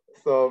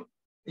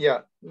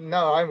yeah,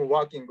 now I'm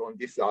working on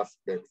this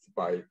aspect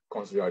by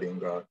considering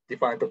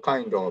different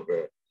kind of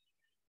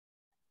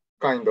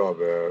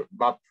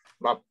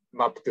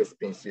map to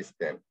spin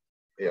system.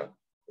 Yeah.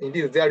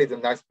 Indeed, there is a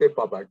nice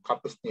paper by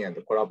Kapstein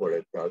and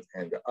collaborators,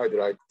 and I'd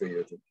like to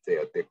use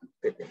their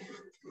technique.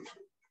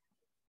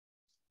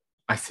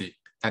 I see.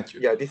 Thank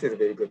you. Yeah, this is a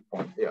very good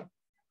point. Yeah.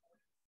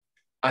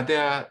 Are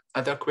there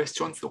other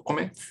questions or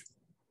comments?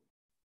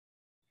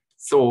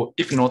 So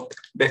if not,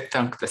 let's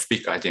thank the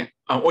speaker again.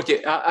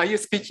 Okay, are you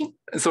speaking?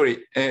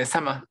 Sorry,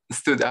 someone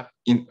stood up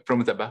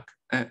from the back.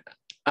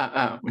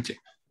 Okay,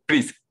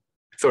 please.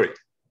 Sorry.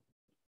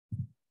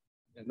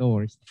 No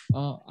worries.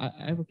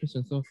 I have a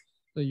question.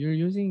 So you're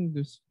using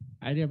this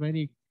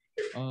adiabatic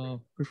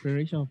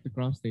preparation of the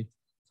ground state.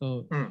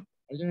 So are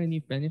there any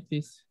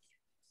benefits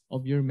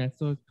of your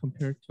method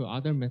compared to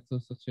other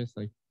methods such as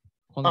like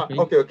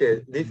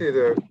okay. This is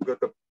a good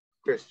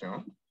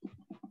question.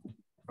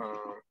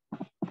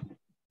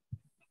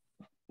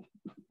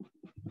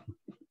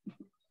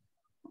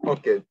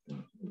 Okay,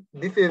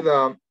 this is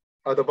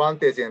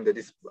advantage and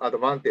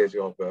disadvantage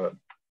of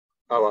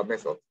our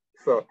method.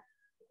 So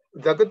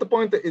the good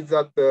point is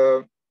that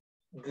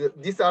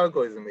this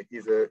algorithm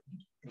is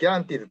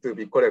guaranteed to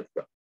be correct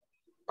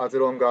as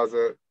long as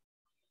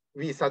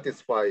we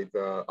satisfy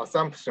the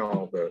assumption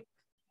of the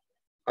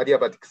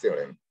adiabatic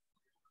theorem.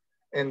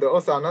 And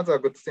also another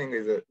good thing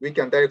is we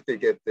can directly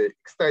get the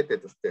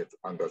excited states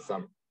under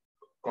some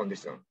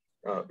condition,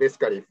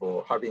 basically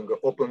for having an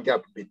open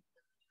gap bit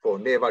for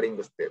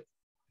neighboring state.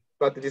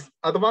 But this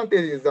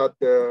advantage is that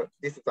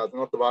this does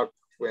not work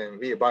when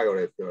we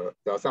violate the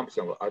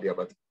assumption of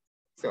adiabatic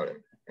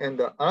theorem. And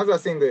another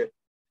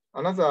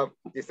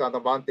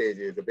disadvantage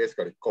is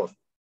basically cost.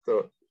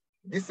 So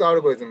this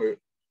algorithm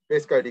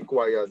basically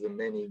requires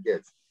many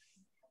gates.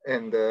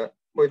 And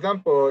for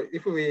example,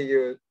 if we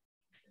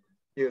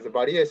use a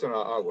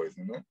variational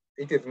algorithm,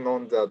 it is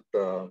known that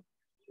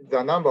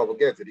the number of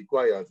gates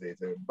required is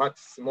much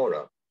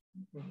smaller.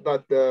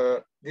 But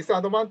the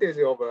disadvantage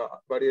of a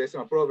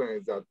variational problem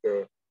is that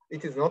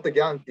it is not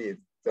guaranteed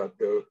that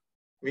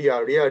we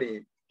are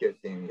really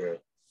getting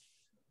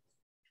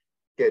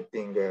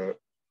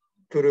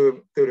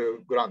true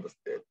ground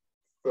state.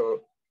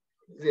 So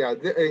yeah,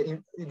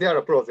 there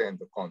are pros and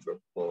cons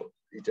for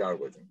each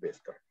algorithm,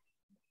 basically.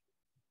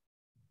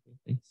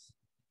 Thanks.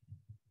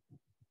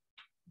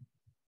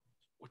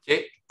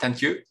 Okay,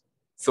 thank you.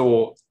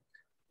 So,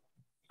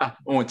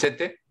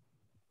 Chete?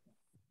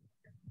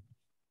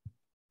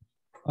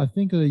 I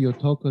think you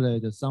talk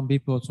that some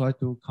people try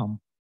to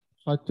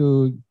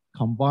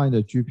combine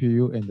the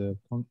GPU and the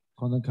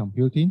quantum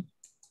computing.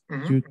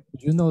 Do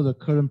you know the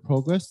current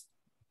progress?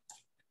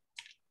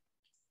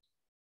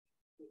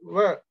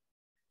 Well,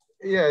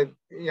 yeah.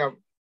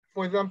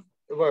 For example,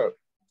 well,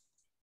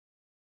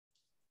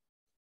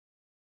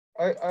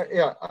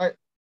 I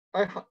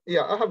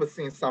have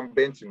seen some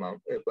benchmark,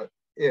 but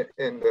yeah,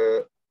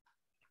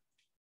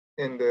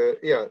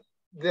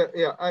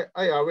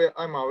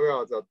 I'm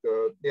aware that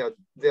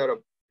there are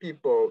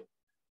people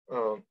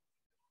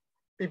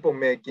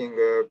making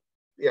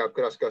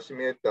classical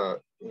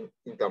simulator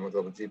in terms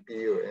of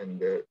GPU,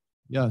 and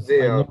yes,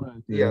 they are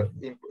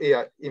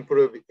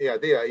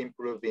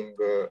improving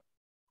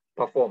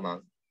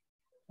performance.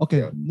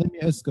 Okay, let me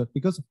ask,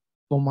 because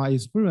from my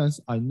experience,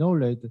 I know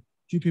that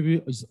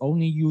GPU is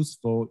only used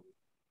for,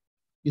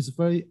 it's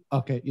very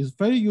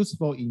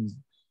useful in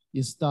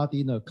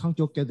studying a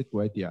conjugate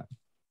gradient.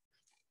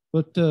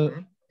 But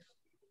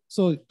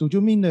so do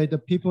you mean that the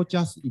people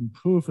just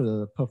improve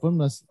the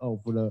performance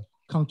of the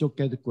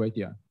conjugate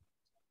gradient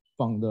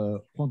from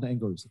the quantum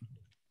algorithm?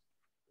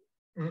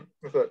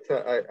 So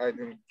I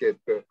didn't get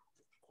the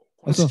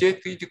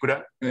conjugate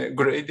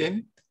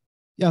gradient?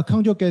 Yeah,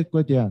 conjugate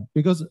gradient,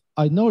 because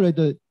I know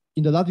that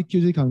in the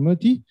lattice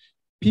community,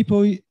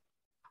 people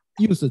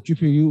use the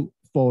GPU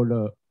for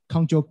the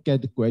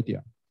conjugate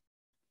gradient.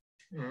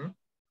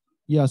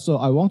 Yeah, so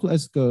I want to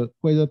ask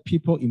whether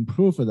people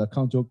improve the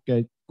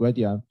conjugate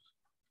gradient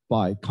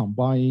by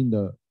combining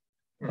the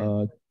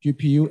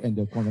GPU and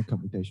the quantum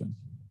computation.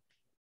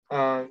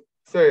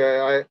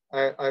 Sorry,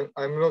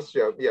 I'm not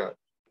sure. Yeah.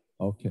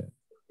 Okay.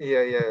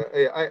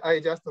 Yeah. I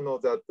just know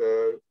that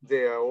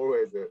they are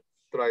always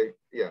trying.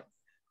 Yeah.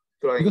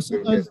 Because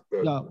sometimes,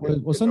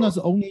 sometimes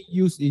only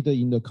use it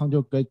in the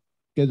conjugate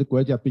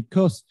gradient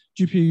because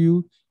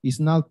GPU is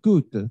not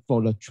good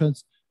for the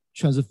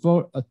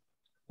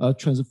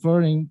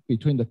transferring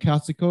between the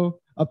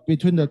classical,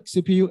 between the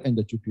CPU and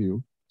the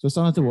GPU. So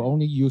sometimes we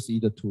only use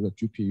it to the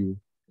GPU.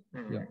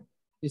 Yeah,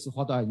 this is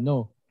what I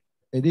know.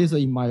 It is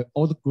in my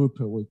old group,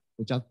 we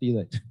just did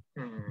it.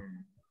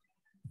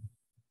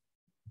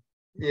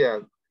 Yeah.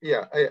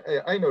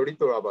 I know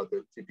little about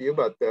the GPU,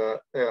 but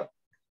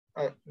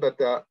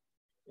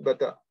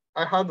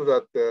I heard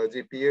that the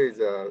GPU is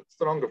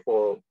stronger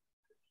for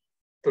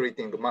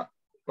treating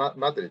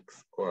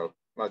matrix or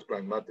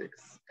multiplying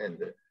matrix,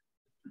 and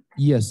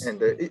yes,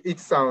 and it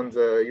sounds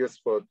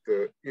useful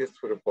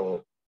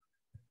for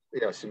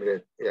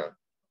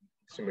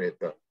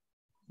simulator.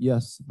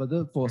 Yes, but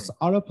for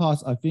other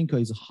parts, I think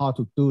it's hard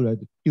to do that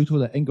due to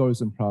the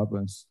algorithm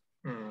problems.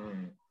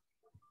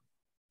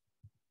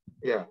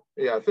 Yeah.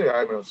 So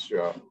I'm not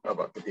sure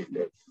about the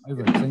details.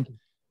 Okay, thank you.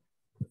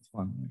 That's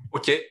fine.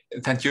 Okay,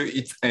 thank you.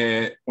 It's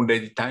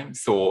already time.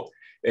 So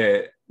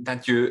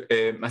thank you,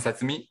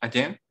 Masazumi,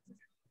 again.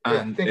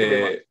 And thank you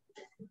very much.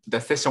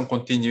 The session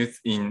continues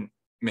in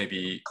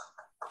maybe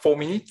 4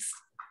 minutes.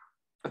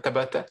 What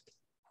about that?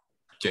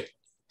 Okay,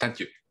 thank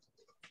you.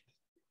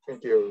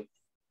 Thank you.